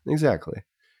 Yeah, exactly.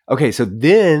 Okay, so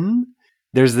then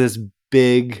there's this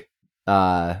big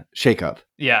shakeup.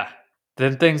 Yeah.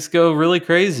 Then things go really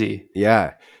crazy.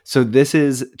 Yeah. So this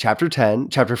is chapter 10,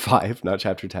 chapter 5, not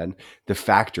chapter 10, the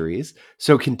factories.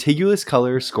 So contiguous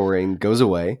color scoring goes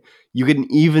away. You get an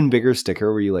even bigger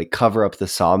sticker where you like cover up the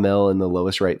sawmill in the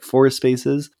lowest right forest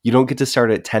spaces. You don't get to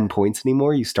start at 10 points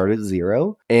anymore. You start at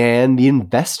 0. And the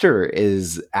investor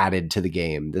is added to the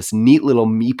game. This neat little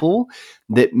meeple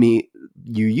that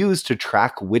you use to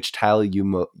track which tile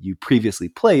you previously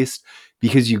placed,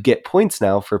 because you get points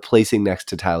now for placing next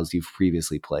to tiles you've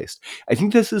previously placed. I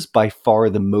think this is by far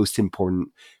the most important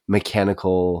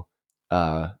mechanical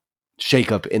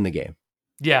shakeup in the game.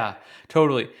 Yeah,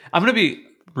 totally. I'm going to be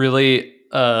really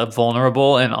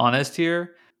vulnerable and honest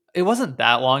here. It wasn't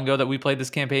that long ago that we played this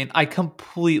campaign. I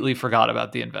completely forgot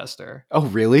about the investor. Oh,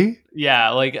 really? Yeah,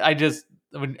 like I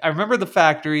remember the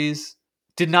factories,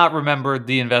 did not remember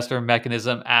the investor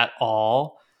mechanism at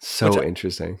all, which So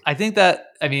interesting. I think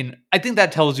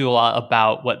that tells you a lot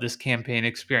about what this campaign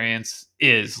experience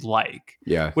is like.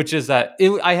 Yeah. Which is that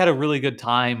I had a really good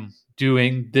time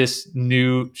doing this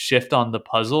new shift on the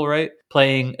puzzle, right?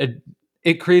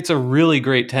 It creates a really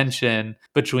great tension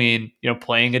between,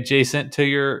 playing adjacent to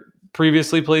your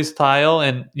previously placed tile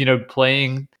and,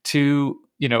 playing to,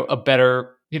 a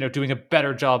better, doing a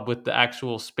better job with the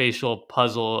actual spatial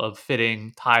puzzle of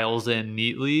fitting tiles in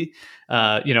neatly,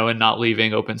 and not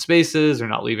leaving open spaces or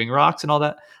not leaving rocks and all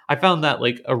that. I found that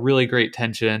like a really great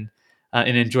tension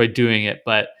and enjoyed doing it,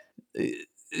 but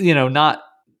not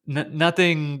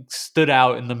nothing stood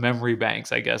out in the memory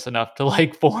banks, I guess, enough to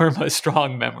like form a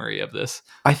strong memory of this.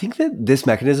 I think that this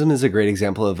mechanism is a great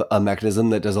example of a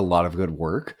mechanism that does a lot of good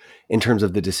work in terms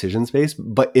of the decision space,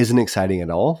 but isn't exciting at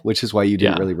all, which is why you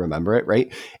didn't Yeah. really remember it,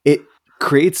 right? It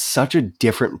creates such a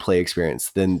different play experience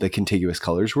than the contiguous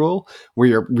colors rule, where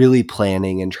you're really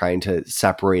planning and trying to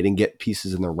separate and get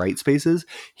pieces in the right spaces.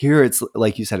 Here, it's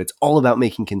like you said, it's all about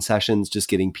making concessions, just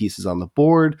getting pieces on the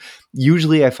board.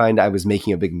 Usually, I find I was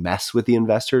making a big mess with the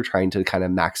investor, trying to kind of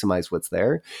maximize what's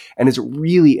there. And it's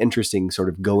really interesting sort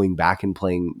of going back and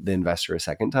playing the investor a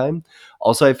second time.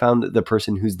 Also, I found that the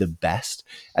person who's the best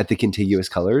at the contiguous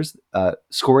colors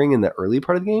scoring in the early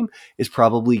part of the game is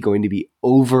probably going to be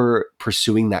over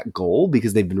pursuing that goal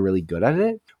because they've been really good at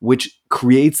it, which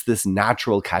creates this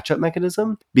natural catch-up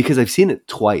mechanism. Because I've seen it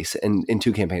twice in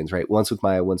 2 campaigns, right? Once with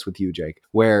Maya, once with you, Jake,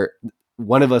 where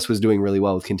one of us was doing really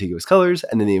well with contiguous colors,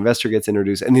 and then the investor gets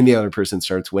introduced, and then the other person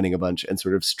starts winning a bunch and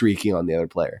sort of streaking on the other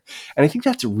player. And I think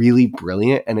that's really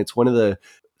brilliant, and it's one of the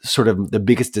sort of the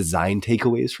biggest design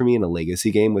takeaways for me in a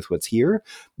legacy game with what's here,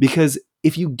 because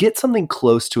if you get something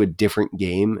close to a different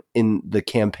game in the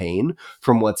campaign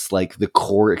from what's like the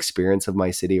core experience of My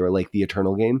City or like the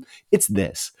Eternal game, it's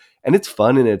this. And it's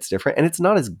fun and it's different and it's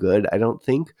not as good, I don't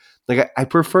think. Like I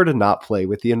prefer to not play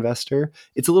with the investor.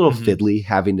 It's a little fiddly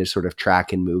having to sort of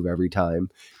track and move every time.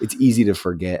 It's easy to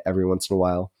forget every once in a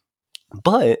while,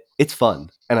 but it's fun.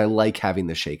 And I like having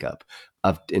the shakeup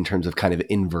of in terms of kind of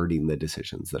inverting the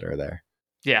decisions that are there.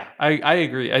 Yeah, I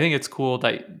agree. I think it's cool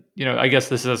that, I guess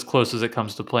this is as close as it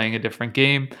comes to playing a different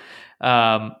game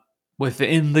um,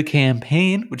 within the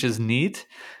campaign, which is neat.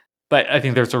 But I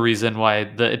think there's a reason why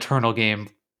the Eternal game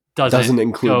Doesn't doesn't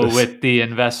include go this. with the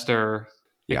investor.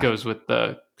 It Yeah. goes with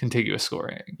the contiguous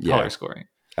scoring, Yeah. color scoring.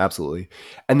 Absolutely.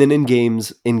 And then in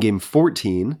game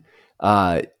 14,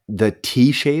 the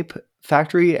T-shape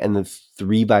factory and the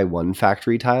 3x1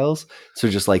 factory tiles, so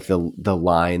just like the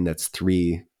line that's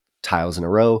 3 tiles in a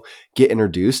row, get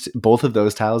introduced. Both of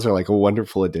those tiles are like a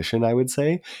wonderful addition, I would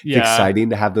say. It's Yeah.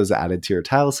 exciting to have those added to your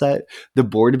tile set. The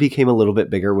board became a little bit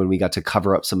bigger when we got to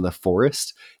cover up some of the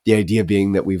forest. The idea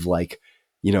being that we've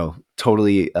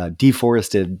totally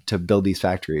deforested to build these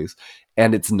factories.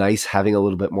 And it's nice having a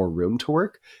little bit more room to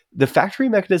work. The factory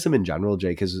mechanism in general,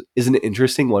 Jake, is an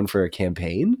interesting one for a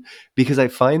campaign because I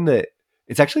find that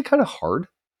it's actually kind of hard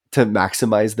to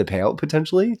maximize the payout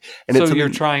potentially. And So it's you're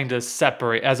trying to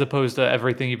separate as opposed to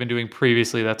everything you've been doing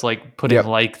previously. That's like putting Yep.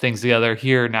 like things together.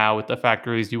 Here now with the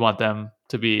factories, you want them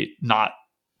to be not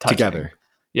touching. Together.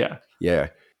 Yeah. Yeah.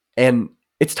 And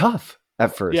it's tough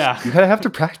at first. Yeah. You kind of have to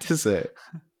practice it.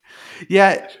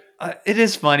 Yeah, it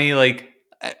is funny. Like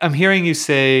I'm hearing you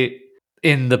say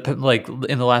in the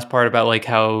last part about like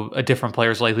how a different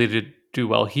player is likely to do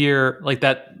well here. Like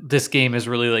that, this game is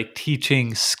really like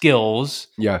teaching skills,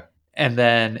 Yeah. and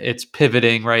then it's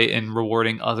pivoting right and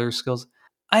rewarding other skills.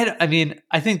 I mean,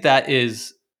 I think that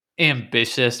is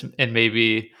ambitious and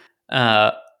maybe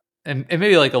and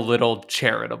maybe like a little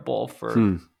charitable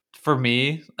for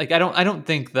me. Like I don't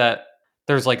think that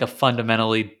there's like a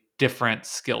fundamentally different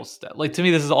skill set. Like to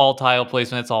me, this is all tile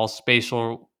placement. It's all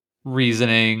spatial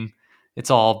reasoning. It's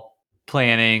all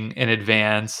planning in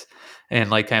advance and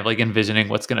like kind of like envisioning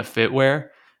what's going to fit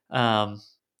where. Um,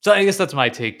 So I guess that's my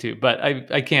take too, but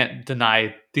I can't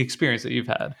deny the experience that you've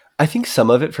had. I think some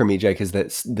of it for me, Jake, is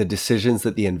that the decisions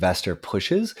that the investor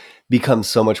pushes become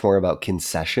so much more about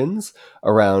concessions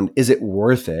around, is it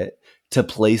worth it to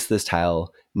place this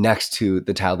tile next to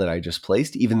the tile that I just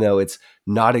placed, even though it's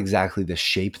not exactly the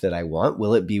shape that I want?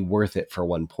 Will it be worth it for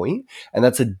 1 point? And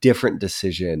that's a different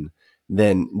decision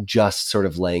than just sort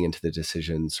of laying into the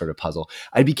decision sort of puzzle.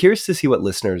 I'd be curious to see what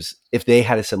listeners, if they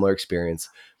had a similar experience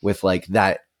with like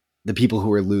that, the people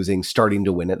who are losing starting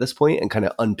to win at this point, and kind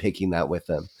of unpicking that with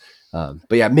them.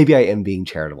 But yeah, maybe I am being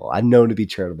charitable. I'm known to be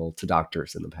charitable to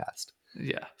doctors in the past.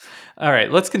 Yeah. All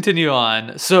right, let's continue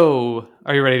on. So,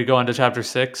 are you ready to go on to chapter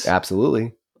 6?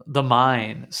 Absolutely. The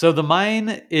mine. So the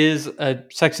mine is a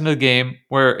section of the game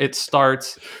where it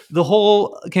starts the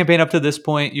whole campaign up to this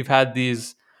point. You've had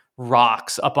these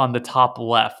rocks up on the top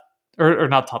left, or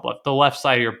not top left, the left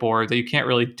side of your board that you can't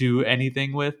really do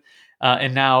anything with.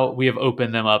 And now we have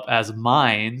opened them up as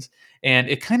mines, and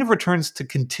it kind of returns to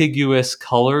contiguous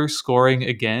color scoring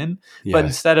again. But Yeah.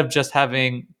 instead of just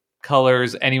having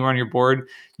colors anywhere on your board,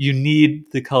 you need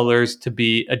the colors to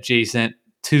be adjacent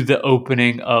to the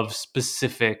opening of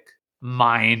specific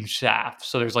mine shafts.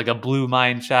 So there's like a blue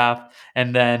mine shaft,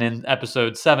 and then in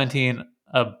episode 17,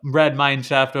 a red mine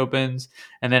shaft opens,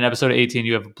 and then episode 18,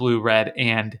 you have blue, red,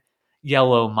 and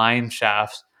yellow mine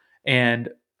shafts. And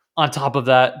on top of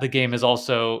that, the game is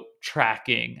also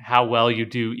tracking how well you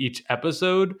do each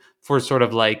episode for sort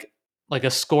of like a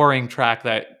scoring track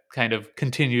that kind of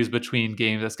continues between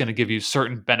games that's going to give you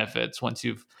certain benefits once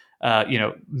you've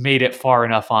made it far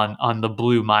enough on the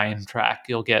blue mine track.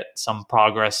 You'll get some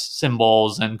progress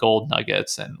symbols and gold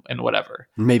nuggets and whatever.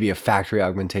 Maybe a factory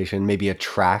augmentation, maybe a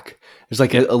track. There's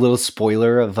like Yep. a little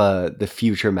spoiler of the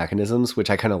future mechanisms, which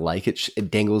I kind of like. It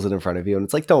dangles it in front of you, and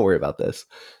it's like, don't worry about this.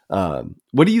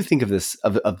 What do you think of this,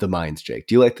 of the mines, Jake?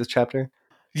 Do you like this chapter?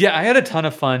 Yeah, I had a ton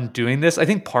of fun doing this. I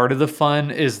think part of the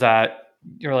fun is that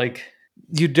you're like,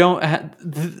 you don't have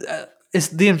is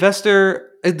the investor.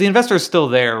 The investor is still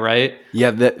there, right?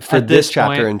 Yeah, for At this this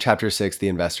chapter, point, in chapter 6, the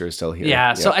investor is still here.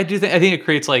 yeah. So Yep. I think it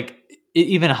creates like, it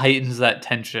even heightens that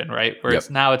tension, right? Where Yep.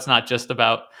 it's not just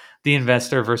about the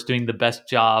investor versus doing the best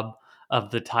job of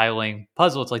the tiling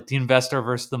puzzle. It's like the investor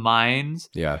versus the mines.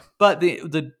 Yeah. But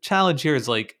the challenge here is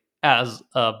like, as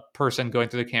a person going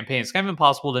through the campaign, it's kind of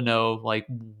impossible to know like,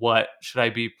 what should I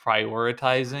be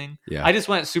prioritizing. Yeah. I just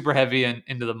went super heavy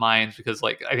into the mines because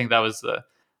like I think that was the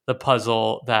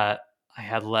puzzle that I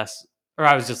had less, or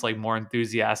I was just like more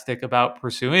enthusiastic about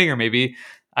pursuing, or maybe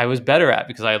I was better at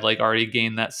because I had like already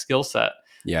gained that skill set.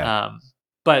 Yeah.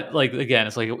 But like, again,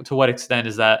 it's like, to what extent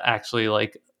is that actually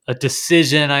like a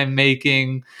decision I'm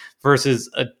making versus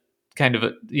a kind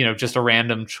of just a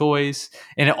random choice?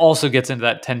 And it also gets into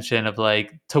that tension of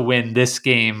like, to win this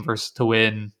game versus to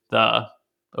win the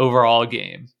overall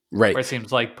game, Right. where it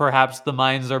seems like perhaps the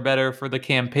mines are better for the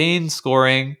campaign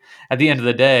scoring at the end of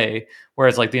the day,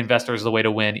 whereas like the investor is the way to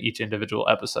win each individual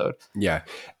episode. Yeah.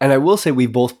 And I will say we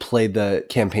both played the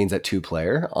campaigns at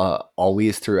 2-player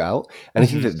always throughout. And I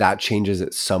think that changes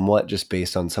it somewhat just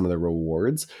based on some of the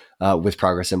rewards with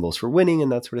progress symbols for winning and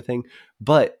that sort of thing.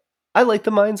 But I like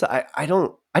the mines. I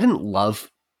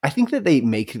think that they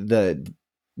make the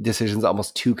decisions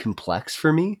almost too complex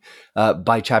for me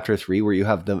by chapter 3, where you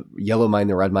have the yellow mine,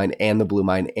 the red mine, and the blue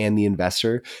mine, and the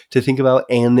investor to think about,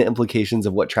 and the implications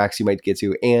of what tracks you might get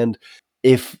to. And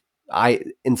if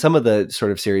in some of the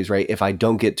sort of series, right, if I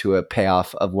don't get to a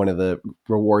payoff of one of the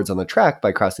rewards on the track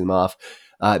by crossing them off,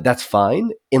 that's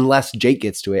fine, unless Jake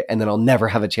gets to it, and then I'll never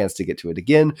have a chance to get to it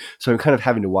again. So I'm kind of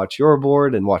having to watch your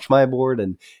board and watch my board,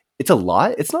 and it's a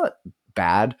lot. It's not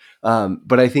bad,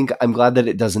 but I think I'm glad that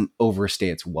it doesn't overstay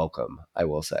its welcome, I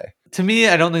will say. To me,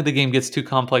 I don't think the game gets too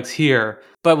complex here.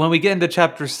 But when we get into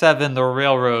chapter 7, the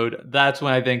railroad, that's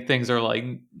when I think things are like,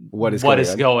 What is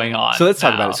going on? So let's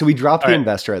talk about it. So we drop the All right.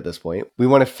 investor at this point. We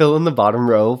want to fill in the bottom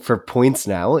row for points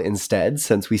now instead,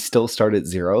 since we still start at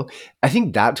 0. I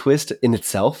think that twist in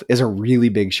itself is a really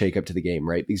big shakeup to the game,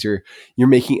 right? Because you're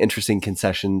making interesting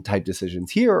concession type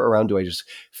decisions here around, do I just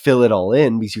fill it all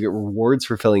in because you get rewards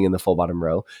for filling in the full bottom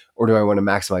row, or do I want to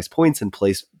maximize points and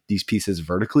place these pieces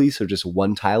vertically so just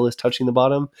one tile is touching the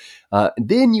bottom?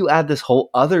 Then you add this whole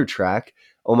other track.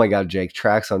 Oh my God, Jake,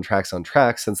 tracks on tracks on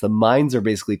tracks, since the mines are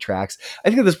basically tracks. I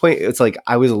think at this point, it's like,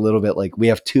 I was a little bit like, we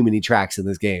have too many tracks in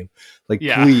this game. Like,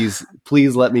 Yeah.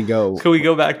 please let me go. Can we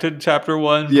go back to chapter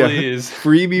 1, please?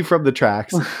 Free me from the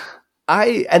tracks.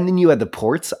 And then you had the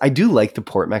ports. I do like the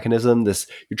port mechanism.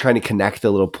 You're trying to connect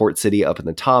the little port city up in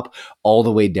the top all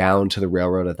the way down to the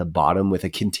railroad at the bottom with a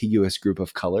contiguous group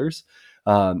of colors.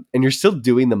 And you're still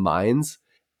doing the mines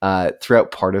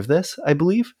throughout part of this, I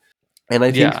believe. And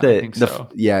I think Yeah, I that think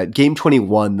so. game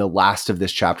 21, the last of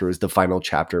this chapter, is the final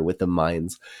chapter with the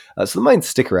mines. So the mines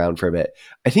stick around for a bit.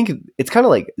 I think it's kind of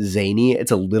like zany.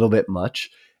 It's a little bit much,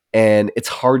 and it's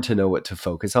hard to know what to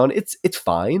focus on. It's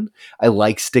fine. I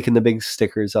like sticking the big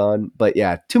stickers on, but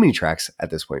yeah, too many tracks at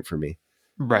this point for me.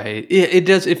 Right. It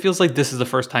does. It feels like this is the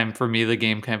first time for me the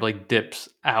game kind of like dips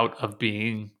out of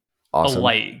being a Awesome.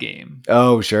 light game.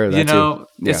 Oh, sure, You that too. know,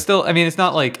 it's Yeah, still, I mean, it's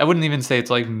not like, I wouldn't even say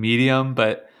it's like medium,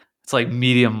 but it's like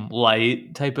medium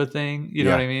light type of thing. You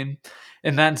know what yeah, I mean?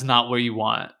 And that's not what you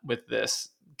want with this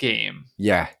game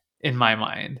yeah. in my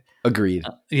mind. Agreed.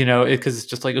 You know, because it's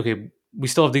just like, okay, we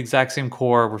still have the exact same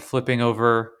core. We're flipping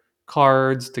over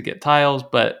cards to get tiles,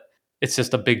 but it's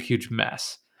just a big, huge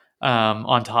mess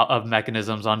on top of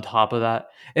mechanisms on top of that.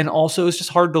 And also, it's just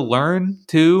hard to learn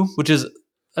too, which is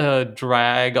a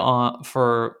drag on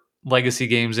for legacy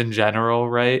games in general,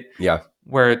 right? Yeah,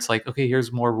 Where it's like, okay,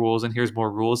 here's more rules and here's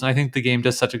more rules. And I think the game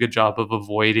does such a good job of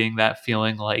avoiding that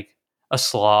feeling like a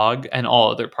slog and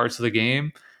all other parts of the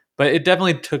game. But it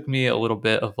definitely took me a little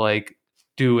bit of like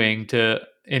doing to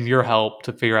in your help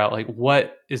to figure out like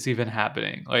what is even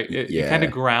happening. Like it kind of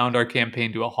yeah, ground our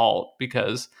campaign to a halt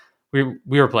because we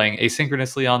were playing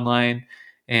asynchronously online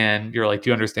and you're like, do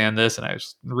you understand this? And I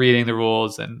was reading the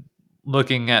rules and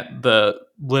looking at the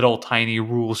little tiny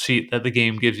rule sheet that the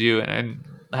game gives you and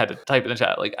I had to type in the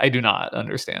chat like I do not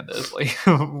understand this. Like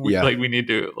yeah. we need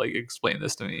to like explain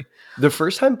this to me. The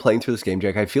first time playing through this game,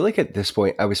 Jack, I feel like at this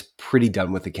point I was pretty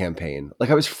done with the campaign. Like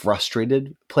I was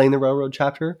frustrated playing the railroad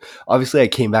chapter. Obviously, I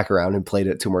came back around and played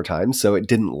it 2 more times, so it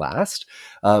didn't last.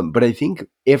 But I think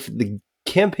if the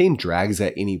campaign drags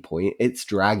at any point, it's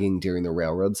dragging during the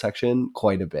railroad section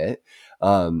quite a bit.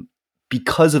 Um,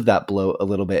 because of that bloat a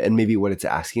little bit and maybe what it's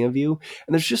asking of you.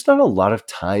 And there's just not a lot of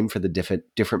time for the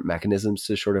different mechanisms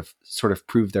to sort of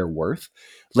prove their worth.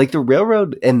 Like the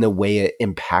railroad and the way it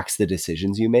impacts the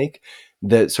decisions you make,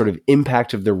 the sort of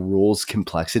impact of the rules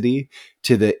complexity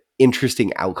to the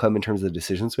interesting outcome in terms of the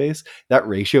decision space, that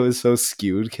ratio is so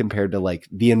skewed compared to like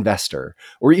the investor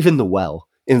or even the well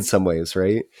in some ways,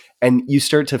 right? And you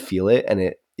start to feel it and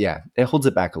it holds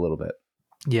it back a little bit.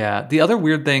 Yeah. The other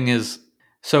weird thing is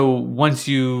so once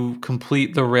you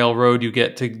complete the railroad, you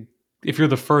get to if you're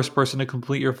the first person to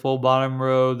complete your full bottom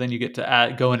road, then you get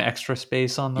to go an extra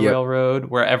space on the Yep. railroad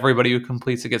where everybody who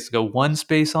completes it gets to go one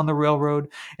space on the railroad.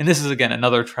 And this is again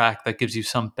another track that gives you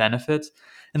some benefits.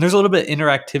 And there's a little bit of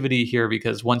interactivity here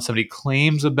because once somebody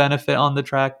claims a benefit on the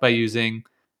track by using,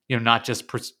 you know, not just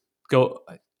go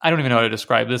I don't even know how to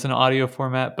describe this in audio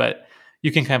format, but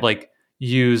you can kind of like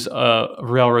use a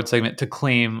railroad segment to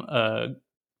claim a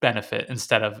benefit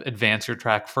instead of advance your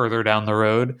track further down the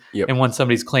road. Yep. And once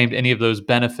somebody's claimed any of those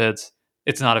benefits,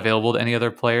 it's not available to any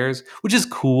other players, which is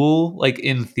cool, like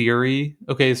in theory.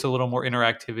 Okay, so a little more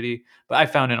interactivity. But I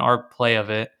found in our play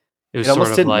of it, it It was sort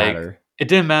almost of didn't like matter. it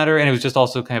didn't matter. And it was just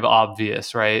also kind of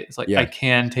obvious, right? It's like I Yeah.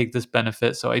 can take this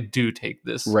benefit, so I do take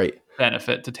this Right.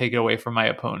 benefit to take it away from my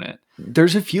opponent.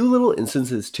 There's a few little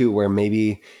instances too where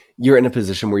maybe you're in a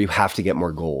position where you have to get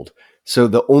more gold. So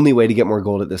the only way to get more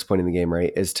gold at this point in the game,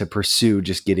 right, is to pursue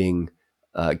just getting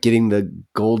the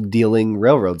gold dealing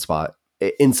railroad spot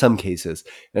in some cases.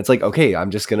 And it's like, okay, I'm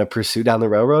just going to pursue down the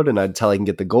railroad and until I can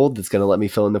get the gold that's going to let me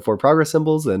fill in the 4 progress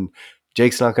symbols. And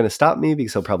Jake's not going to stop me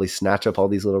because he'll probably snatch up all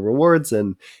these little rewards.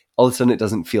 And all of a sudden it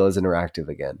doesn't feel as interactive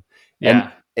again.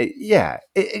 And Yeah.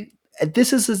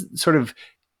 this is a sort of,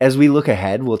 as we look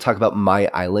ahead, we'll talk about My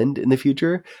Island in the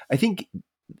future.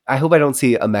 I hope I don't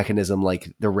see a mechanism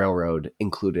like the railroad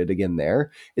included again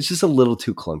there. It's just a little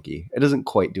too clunky. It doesn't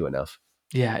quite do enough.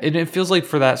 Yeah, and it feels like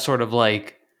for that sort of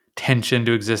like tension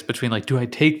to exist between like, do I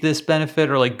take this benefit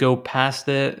or like go past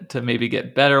it to maybe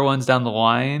get better ones down the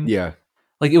line? Yeah,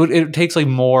 Like it takes like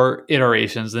more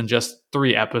iterations than just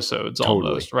 3 episodes totally.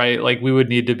 almost, right? Like we would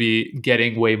need to be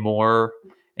getting way more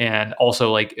and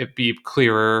also like it be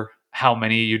clearer how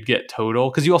many you'd get total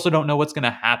because you also don't know what's going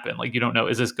to happen. Like you don't know,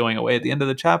 is this going away at the end of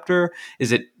the chapter?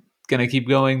 Is it going to keep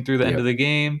going through the end of Yep. the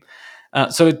game?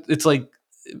 So it's like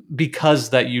because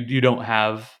that you don't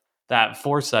have that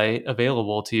foresight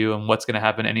available to you and what's going to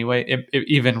happen anyway, it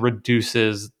even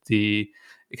reduces the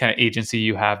kind of agency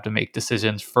you have to make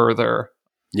decisions further.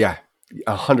 Yeah,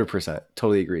 100%.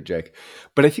 Totally agree, Jake.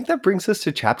 But I think that brings us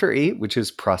to chapter 8, which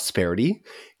is prosperity,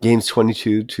 games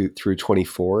 22 through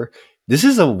 24. This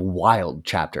is a wild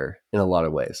chapter in a lot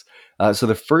of ways. So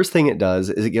the first thing it does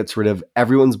is it gets rid of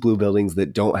everyone's blue buildings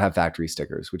that don't have factory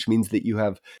stickers, which means that you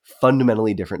have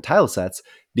fundamentally different tile sets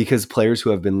because players who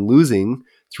have been losing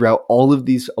throughout a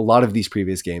lot of these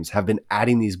previous games have been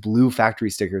adding these blue factory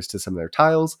stickers to some of their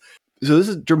tiles. So this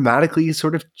is dramatically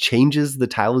sort of changes the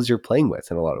tiles you're playing with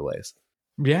in a lot of ways.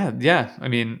 Yeah. I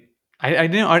mean, I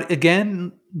didn't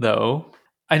again though.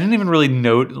 I didn't even really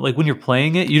note like when you're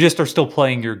playing it, you just are still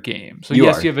playing your game. So You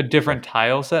yes, are. you have a different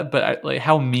tile set, but like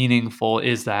how meaningful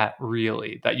is that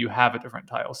really that you have a different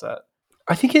tile set?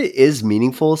 I think it is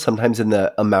meaningful sometimes in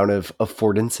the amount of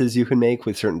affordances you can make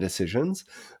with certain decisions.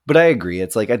 But I agree.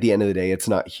 It's like at the end of the day, it's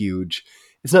not huge.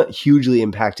 It's not hugely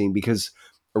impacting because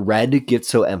red gets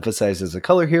so emphasized as a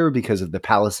color here because of the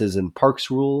palaces and parks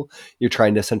rule. You're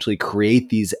trying to essentially create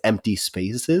these empty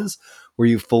spaces where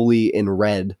you fully in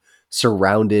red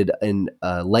surrounded in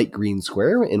a light green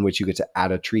square in which you get to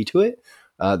add a tree to it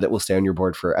that will stay on your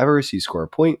board forever. So you score a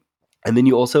point. And then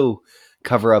you also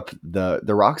cover up the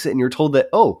rocks, and you're told that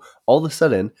all of a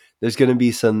sudden there's going to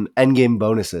be some end game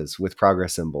bonuses with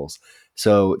progress symbols.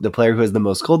 So the player who has the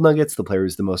most gold nuggets, the player who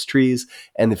has the most trees,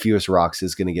 and the fewest rocks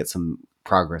is going to get some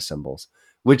progress symbols.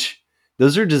 Which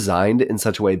those are designed in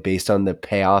such a way based on the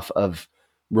payoff of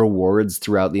rewards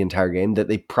throughout the entire game that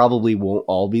they probably won't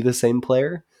all be the same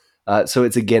player. So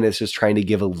it's just trying to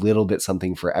give a little bit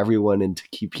something for everyone and to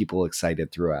keep people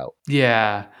excited throughout.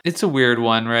 Yeah, it's a weird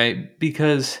one, right?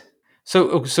 Because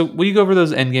so will you go over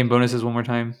those end game bonuses one more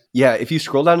time? Yeah, if you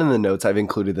scroll down in the notes, I've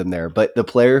included them there. But the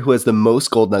player who has the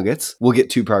most gold nuggets will get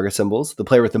 2 progress symbols. The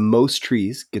player with the most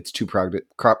trees gets 2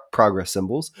 progress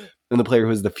symbols. And the player who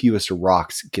has the fewest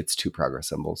rocks gets 2 progress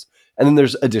symbols. And then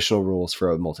there's additional rules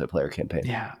for a multiplayer campaign.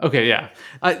 Yeah. Okay. Yeah.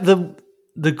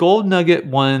 The gold nugget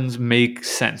ones make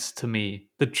sense to me.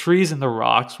 The trees and the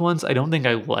rocks ones, I don't think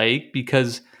I like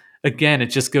because again, it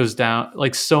just goes down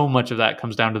like so much of that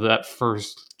comes down to that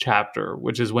first chapter,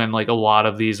 which is when like a lot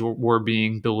of these were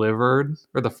being delivered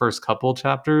or the first couple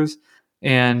chapters,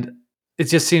 and it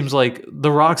just seems like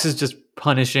the rocks is just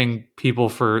punishing people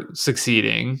for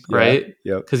succeeding, Yeah. right?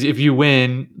 Yep. Because if you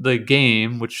win the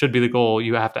game, which should be the goal,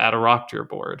 you have to add a rock to your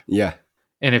board. Yeah.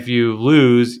 And if you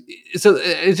lose, so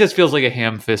it just feels like a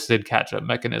ham-fisted catch-up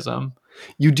mechanism.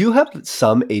 You do have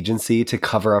some agency to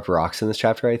cover up rocks in this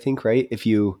chapter, I think, right? If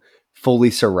you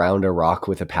fully surround a rock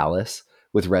with a palace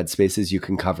with red spaces, you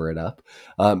can cover it up.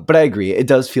 But I agree. It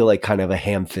does feel like kind of a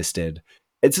ham-fisted.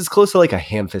 It's as close to like a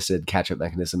ham-fisted catch-up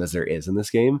mechanism as there is in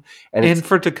this game. And it's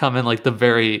For it to come in like the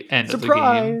very end of the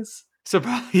game. surprise.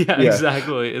 Surprise. Yeah, Yeah.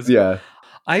 exactly. Yeah.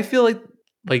 I feel like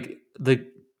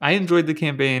I enjoyed the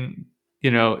campaign.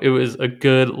 It was a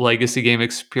good legacy game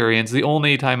experience. The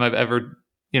only time I've ever,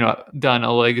 done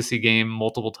a legacy game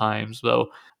multiple times, though,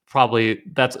 probably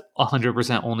that's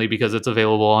 100% only because it's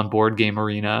available on Board Game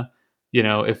Arena. If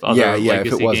Yeah. other Yeah. If it legacy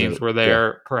games wasn't. were Yeah.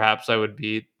 there, perhaps I would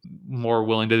be more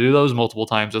willing to do those multiple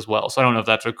times as well. So I don't know if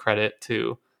that's a credit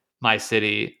to my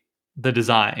city, the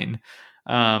design.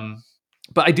 Um,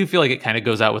 but I do feel like it kind of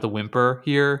goes out with a whimper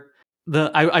here.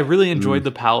 I really enjoyed Mm.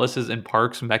 the palaces and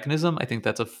parks mechanism. I think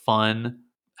that's a fun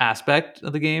aspect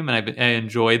of the game, and I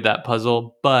enjoyed that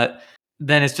puzzle. But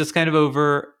then it's just kind of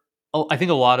over. Oh, I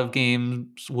think a lot of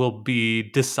games will be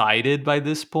decided by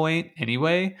this point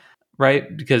anyway,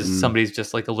 right? Because Mm. somebody's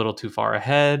just like a little too far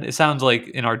ahead. It sounds like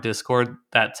in our Discord,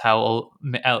 that's how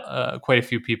quite a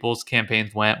few people's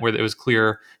campaigns went, where it was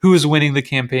clear who was winning the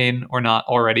campaign or not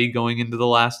already going into the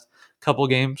last couple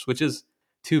games, which is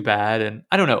too bad. And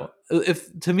I don't know.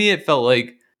 If to me it felt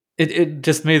like it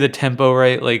just made the tempo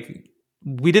right. Like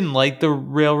we didn't like the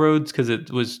railroads because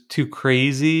it was too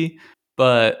crazy,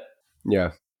 but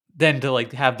Yeah. then to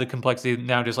like have the complexity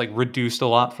now just like reduced a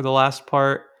lot for the last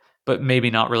part, but maybe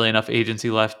not really enough agency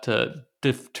left to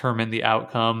determine the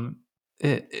outcome.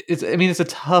 It's a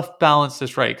tough balance to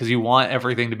strike because you want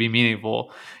everything to be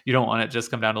meaningful. You don't want it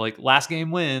just come down to like last game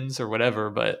wins or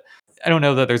whatever. But I don't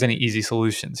know that there's any easy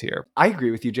solutions here. I agree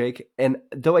with you, Jake. And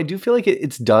though I do feel like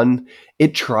it's done,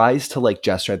 it tries to like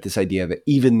gesture at this idea that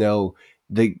even though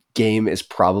the game is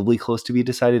probably close to be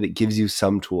decided, it gives you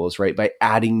some tools, right? By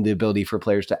adding the ability for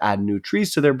players to add new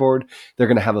trees to their board, they're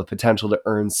going to have a potential to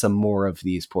earn some more of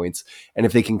these points. And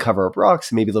if they can cover up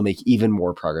rocks, maybe they'll make even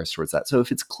more progress towards that. So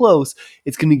if it's close,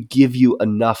 it's going to give you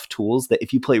enough tools that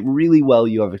if you play really well,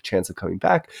 you have a chance of coming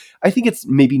back. I think it's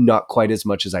maybe not quite as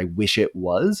much as I wish it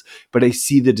was, but I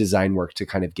see the design work to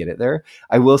kind of get it there.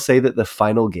 I will say that the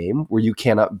final game where you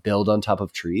cannot build on top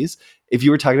of trees, if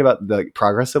you were talking about the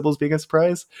progress symbols being a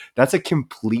surprise, that's a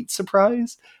complete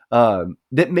surprise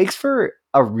that makes for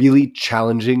a really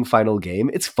challenging final game.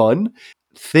 It's fun.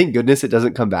 Thank goodness it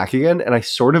doesn't come back again. And I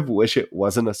sort of wish it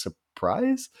wasn't a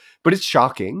surprise, but it's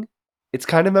shocking. It's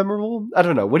kind of memorable. I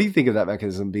don't know. What do you think of that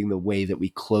mechanism being the way that we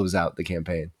close out the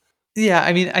campaign? Yeah,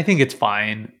 I mean, I think it's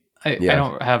fine. I Yeah.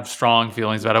 don't have strong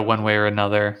feelings about it one way or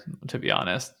another, to be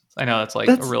honest. I know that's like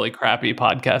a That's really crappy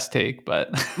podcast take, but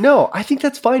No, I think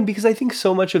that's fine because I think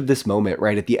so much of this moment,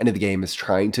 right at the end of the game, is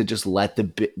trying to just let the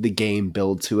game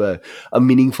build to a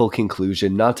meaningful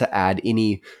conclusion, not to add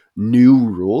any new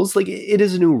rules. Like it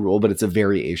is a new rule, but it's a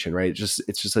variation, right?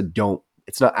 It's just a don't.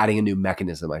 It's not adding a new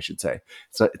mechanism, I should say.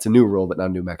 It's a new rule, but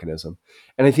not a new mechanism.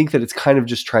 And I think that it's kind of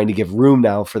just trying to give room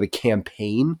now for the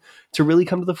campaign to really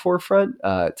come to the forefront,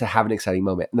 to have an exciting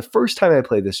moment. And the first time I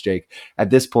played this, Jake, at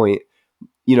this point,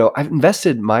 I've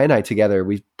invested Maya and I together.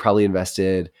 We've probably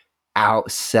invested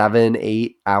out 7,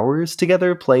 8 hours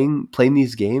together playing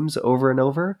these games over and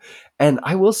over. And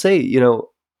I will say,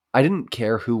 I didn't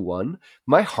care who won.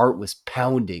 My heart was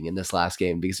pounding in this last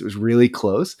game because it was really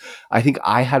close. I think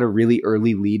I had a really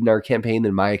early lead in our campaign,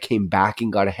 then Maya came back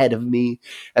and got ahead of me,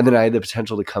 and then I had the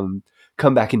potential to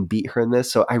come back and beat her in this.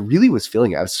 So I really was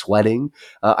feeling it. I was sweating.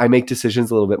 I make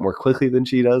decisions a little bit more quickly than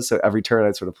she does. So every turn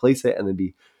I'd sort of place it and then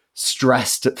be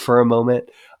stressed for a moment.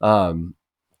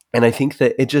 And I think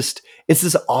that it's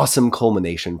this awesome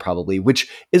culmination probably, which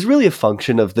is really a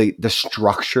function of the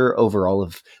structure overall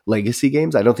of legacy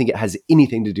games. I don't think it has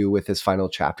anything to do with this final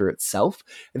chapter itself.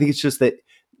 I think it's just that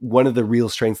one of the real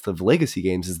strengths of legacy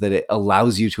games is that it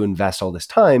allows you to invest all this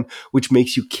time, which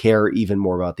makes you care even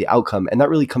more about the outcome. And that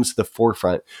really comes to the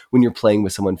forefront when you're playing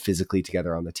with someone physically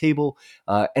together on the table.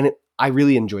 I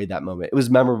really enjoyed that moment. It was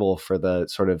memorable for the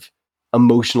sort of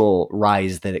emotional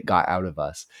rise that it got out of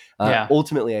us. yeah.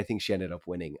 Ultimately, I think she ended up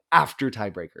winning after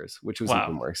tiebreakers, which was even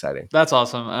Wow. more exciting. That's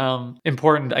awesome.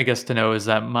 Important, I guess, to know is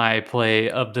that my play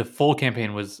of the full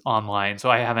campaign was online, so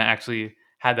I haven't actually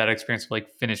had that experience of like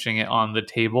finishing it on the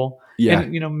table. Yeah,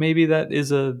 And maybe that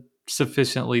is a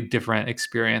sufficiently different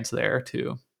experience there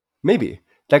too. maybe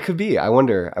that could be. I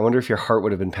wonder. I wonder if your heart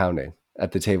would have been pounding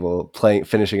at the table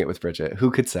finishing it with Bridget.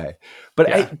 Who could say? But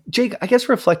Yeah. Jake, I guess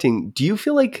reflecting, do you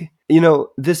feel like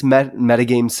this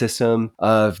metagame system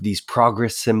of these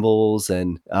progress symbols,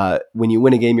 and when you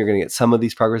win a game, you're going to get some of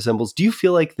these progress symbols. Do you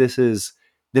feel like that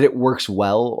it works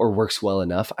well or works well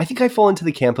enough? I think I fall into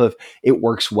the camp of it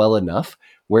works well enough,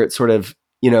 where it's sort of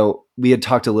we had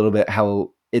talked a little bit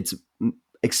how it's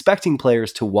expecting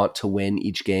players to want to win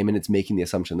each game, and it's making the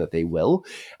assumption that they will.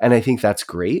 And I think that's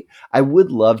great. I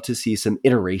would love to see some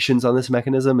iterations on this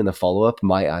mechanism in the follow-up,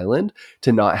 My Island,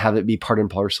 to not have it be part and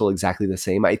parcel exactly the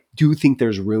same. I do think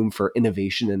there's room for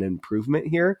innovation and improvement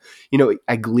here.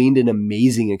 I gleaned an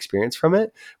amazing experience from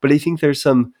it, but I think there's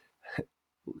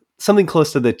something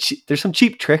close to there's some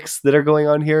cheap tricks that are going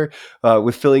on here,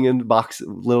 with filling in box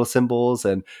little symbols,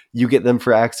 and you get them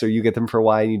for X or you get them for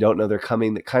Y and you don't know they're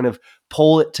coming, that kind of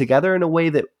pull it together in a way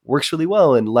that works really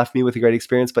well and left me with a great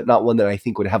experience, but not one that I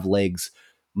think would have legs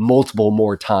multiple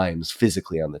more times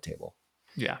physically on the table.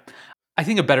 Yeah. I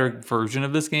think a better version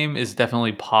of this game is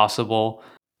definitely possible.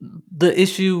 The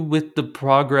issue with the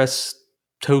progress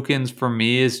tokens for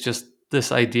me is just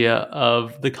this idea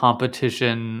of the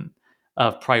competition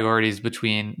of priorities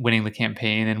between winning the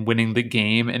campaign and winning the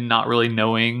game and not really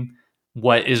knowing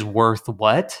what is worth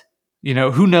what.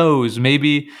 Who knows?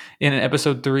 Maybe in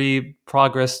episode 3,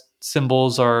 progress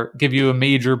symbols are give you a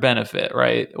major benefit,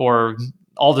 right? Or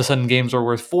all of a sudden games are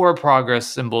worth 4 progress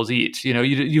symbols each.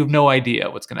 You have no idea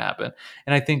what's going to happen.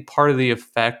 And I think part of the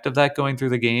effect of that going through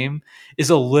the game is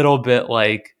a little bit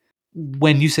like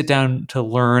when you sit down to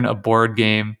learn a board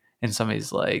game and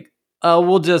somebody's like, "Oh,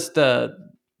 we'll just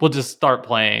start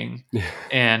playing,"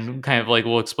 and kind of like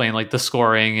we'll explain like the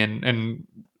scoring and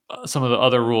some of the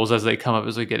other rules as they come up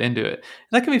as we get into it. And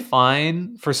that can be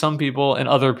fine for some people, and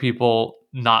other people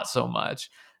not so much.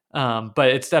 But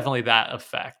it's definitely that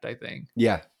effect, I think.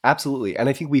 Yeah, absolutely. And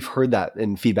I think we've heard that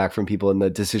in feedback from people in the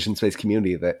decision space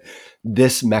community, that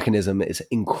this mechanism is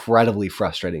incredibly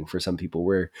frustrating for some people,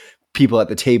 where people at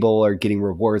the table are getting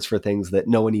rewards for things that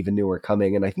no one even knew were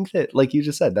coming. And I think that, like you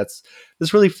just said, that's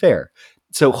really fair.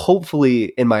 So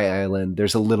hopefully in My Island,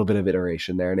 there's a little bit of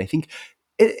iteration there. And I think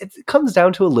it comes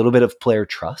down to a little bit of player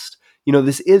trust.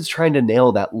 This is trying to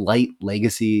nail that light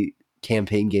legacy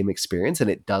campaign game experience, and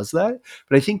it does that.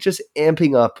 But I think just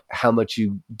amping up how much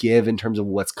you give in terms of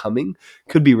what's coming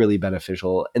could be really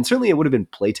beneficial. And certainly it would have been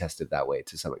play tested that way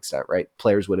to some extent, right?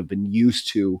 Players would have been used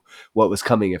to what was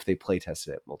coming if they play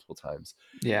tested it multiple times.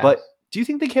 Yeah. But do you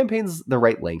think the campaign's the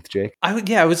right length, Jake? I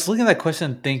was looking at that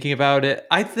question and thinking about it.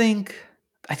 I think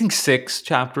 6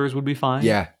 chapters would be fine.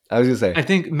 Yeah, I was gonna I say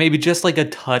think maybe just like a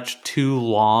touch too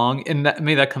long, and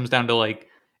maybe that comes down to like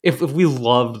if we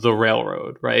loved the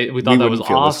railroad, right? We we thought that was wouldn't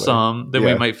feel this way. awesome, then we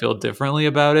Yeah. might feel differently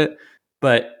about it.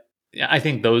 But yeah, I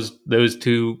think those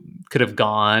two could have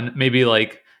gone. Maybe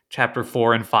like chapter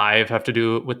 4 and 5 have to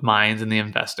do with mines and the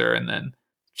investor, and then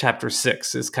chapter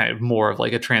 6 is kind of more of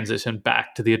like a transition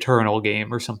back to the Eternal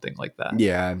game or something like that.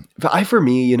 Yeah. But for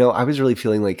me, you know, I was really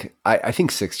feeling like I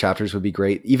think 6 chapters would be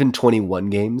great. Even 21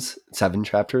 games, 7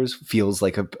 chapters feels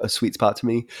like a sweet spot to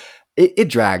me. It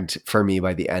dragged for me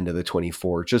by the end of the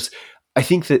 24. Just, I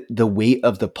think that the weight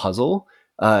of the puzzle,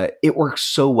 it works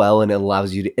so well and it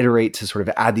allows you to iterate to sort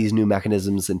of add these new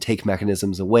mechanisms and take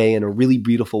mechanisms away in a really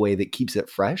beautiful way that keeps it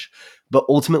fresh. But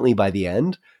ultimately, by the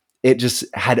end, it just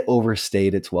had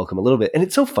overstayed its welcome a little bit. And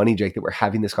it's so funny, Jake, that we're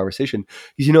having this conversation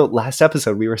because, you know, last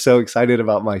episode we were so excited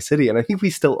about My City, and I think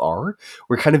we still are.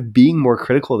 We're kind of being more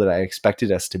critical than I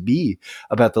expected us to be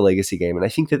about the Legacy game. And I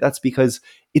think that that's because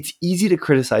it's easy to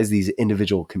criticize these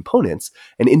individual components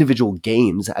and individual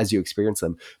games as you experience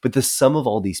them. But the sum of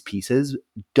all these pieces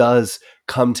does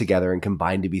come together and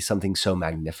combine to be something so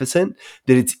magnificent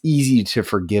that it's easy to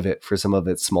forgive it for some of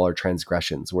its smaller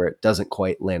transgressions where it doesn't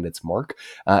quite land its mark.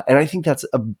 And I think that's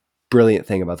a brilliant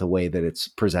thing about the way that it's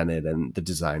presented and the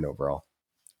design overall.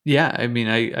 Yeah, I mean,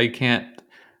 I can't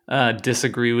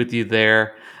disagree with you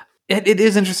there. It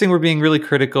is interesting we're being really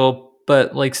critical,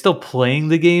 but like still playing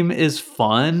the game is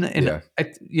fun. And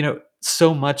Yeah.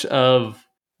 so much of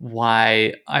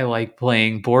why I like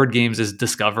playing board games is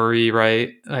discovery, right?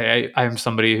 I'm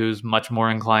somebody who's much more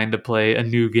inclined to play a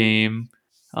new game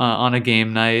on a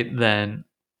game night than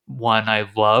one I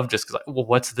love just because, well,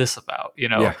 what's this about, you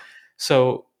know? Yeah.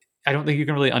 So I don't think you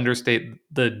can really understate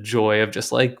the joy of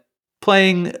just like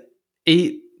playing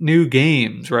 8 new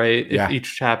games, right? If Yeah.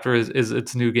 each chapter is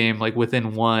its new game, like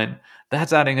within one,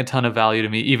 that's adding a ton of value to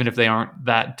me, even if they aren't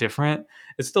that different.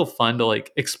 It's still fun to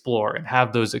like explore and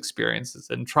have those experiences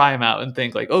and try them out and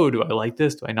think like, oh, do I like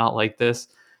this? Do I not like this?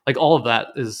 Like all of that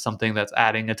is something that's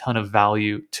adding a ton of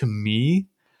value to me.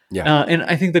 Yeah. And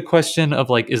I think the question of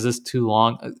like, is this too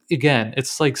long? Again,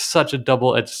 it's like such a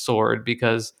double-edged sword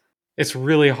because it's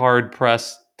really hard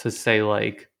pressed to say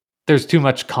like there's too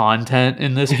much content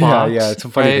in this Yeah. Yeah. box, It's a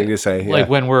funny thing right? to say. Like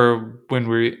Yeah.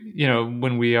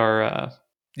 when we are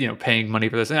paying money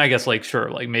for this. And I guess like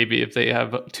sure, like maybe if they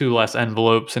have 2 less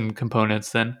envelopes and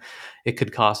components, then it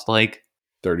could cost like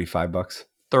 $35. Yeah.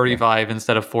 35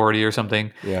 instead of 40 or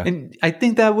something. Yeah. And I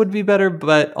think that would be better,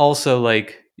 but also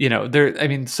like, I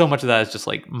mean, so much of that is just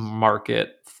like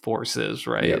market forces,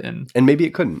 Yeah. right? And And maybe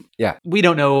it couldn't. Yeah. we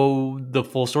don't know the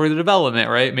full story of the development,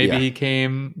 right? Maybe Yeah. he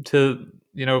came to,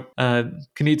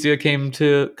 Knizia came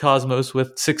to Cosmos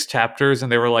with 6 chapters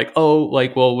and they were like, oh,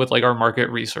 like, well, with like our market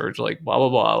research, like blah, blah,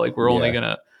 blah. Like we're only Yeah.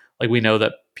 gonna, like, we know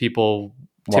that people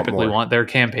Want typically more. want their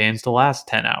campaigns to last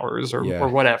 10 hours or Yeah.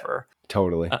 whatever.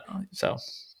 Totally. So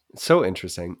So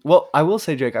interesting. Well, I will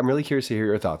say, Jake, I'm really curious to hear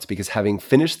your thoughts because having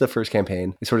finished the first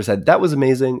campaign, I sort of said, that was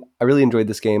amazing. I really enjoyed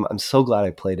this game. I'm so glad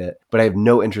I played it, but I have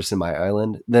no interest in my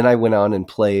island. Then I went on and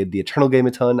played the Eternal game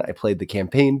a ton. I played the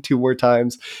campaign 2 more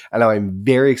times. And now I'm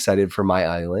very excited for My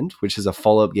Island, which is a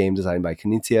follow-up game designed by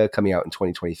Knizia coming out in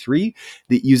 2023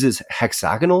 that uses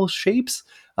hexagonal shapes,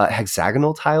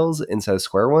 hexagonal tiles instead of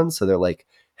square ones. So they're like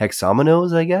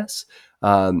hexomenos, I guess.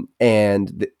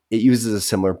 It uses a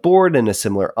similar board and a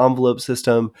similar envelope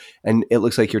system, and it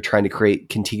looks like you're trying to create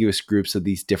contiguous groups of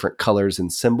these different colors and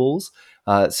symbols.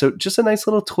 So just a nice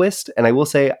little twist, and I will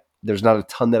say there's not a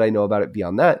ton that I know about it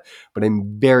beyond that, but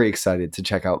I'm very excited to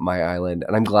check out My Island,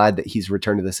 and I'm glad that he's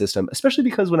returned to the system, especially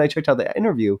because when I checked out the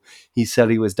interview, he said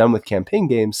he was done with campaign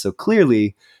games, so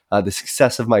clearly the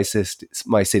success of My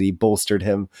City bolstered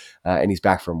him, and he's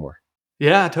back for more.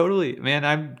 yeah, totally, man.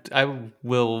 I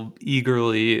will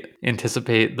eagerly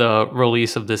anticipate the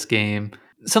release of this game.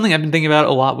 Something I've been thinking about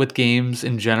a lot with games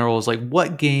in general is like,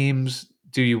 what games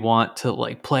do you want to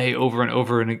like play over and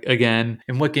over and again,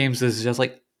 and what games is just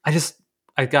like I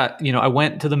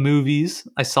went to the movies,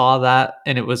 I saw that,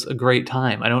 and it was a great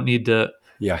time. I don't need to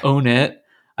Yeah, own it.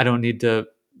 I don't need to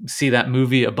see that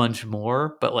movie a bunch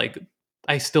more, but like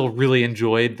I still really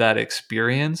enjoyed that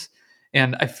experience.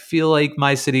 And I feel like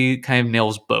My City kind of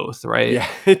nails both, right? yeah,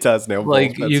 it does nail both.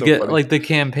 Like That's you so get funny. like the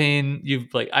campaign,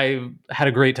 you've like I had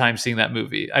a great time seeing that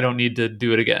movie. I don't need to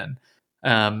do it again.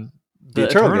 Um, The the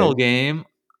Eternal Eternal game. game,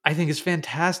 I think is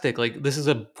fantastic. Like this is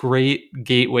a great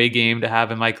gateway game to have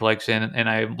in my collection, and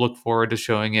I look forward to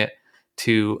showing it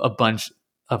to a bunch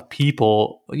of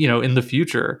people, in the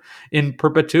future, in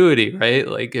perpetuity, right?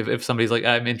 Like if somebody's like,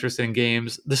 I'm interested in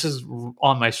games, this is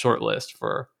on my short list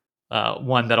for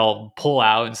one that I'll pull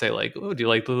out and say like, oh, do you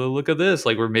like the look of this?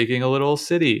 Like we're making a little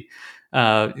city,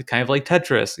 kind of like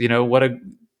Tetris.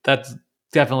 That's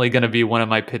definitely going to be one of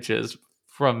my pitches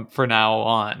from for now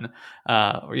on,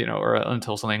 or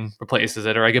until something replaces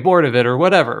it or I get bored of it or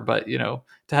whatever. But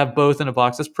to have both in a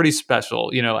box is pretty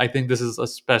special. I think this is a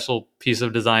special piece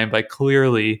of design by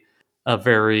clearly a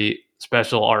very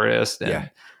special artist, and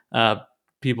Yeah.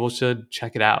 people should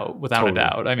check it out without Totally. a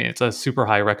doubt. I mean, it's a super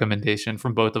high recommendation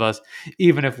from both of us,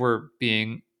 even if we're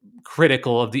being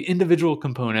critical of the individual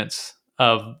components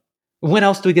of. When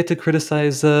else do we get to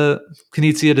criticize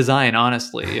Knizia design,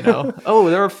 honestly? You know,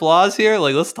 oh, there are flaws here.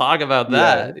 Like, let's talk about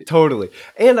that. Yeah, totally.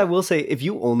 And I will say, if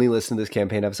you only listen to this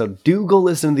campaign episode, do go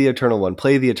listen to the Eternal one.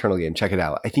 Play the Eternal game. Check it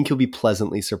out. I think you'll be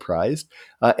pleasantly surprised.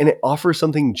 And it offers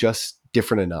something just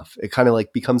different enough. It kind of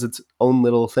like becomes its own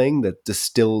little thing that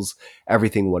distills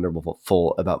everything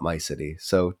wonderful about My City.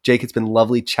 So, Jake, it's been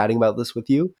lovely chatting about this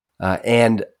with you.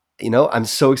 And I'm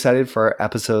so excited for our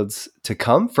episodes to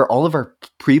come. For all of our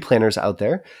pre-planners out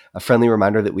there, a friendly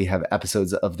reminder that we have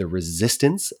episodes of The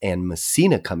Resistance and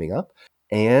Messina coming up.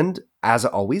 And as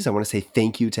always, I want to say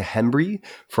thank you to Hembry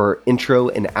for our intro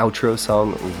and outro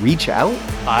song, Reach Out.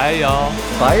 Bye, y'all.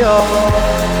 Bye, y'all.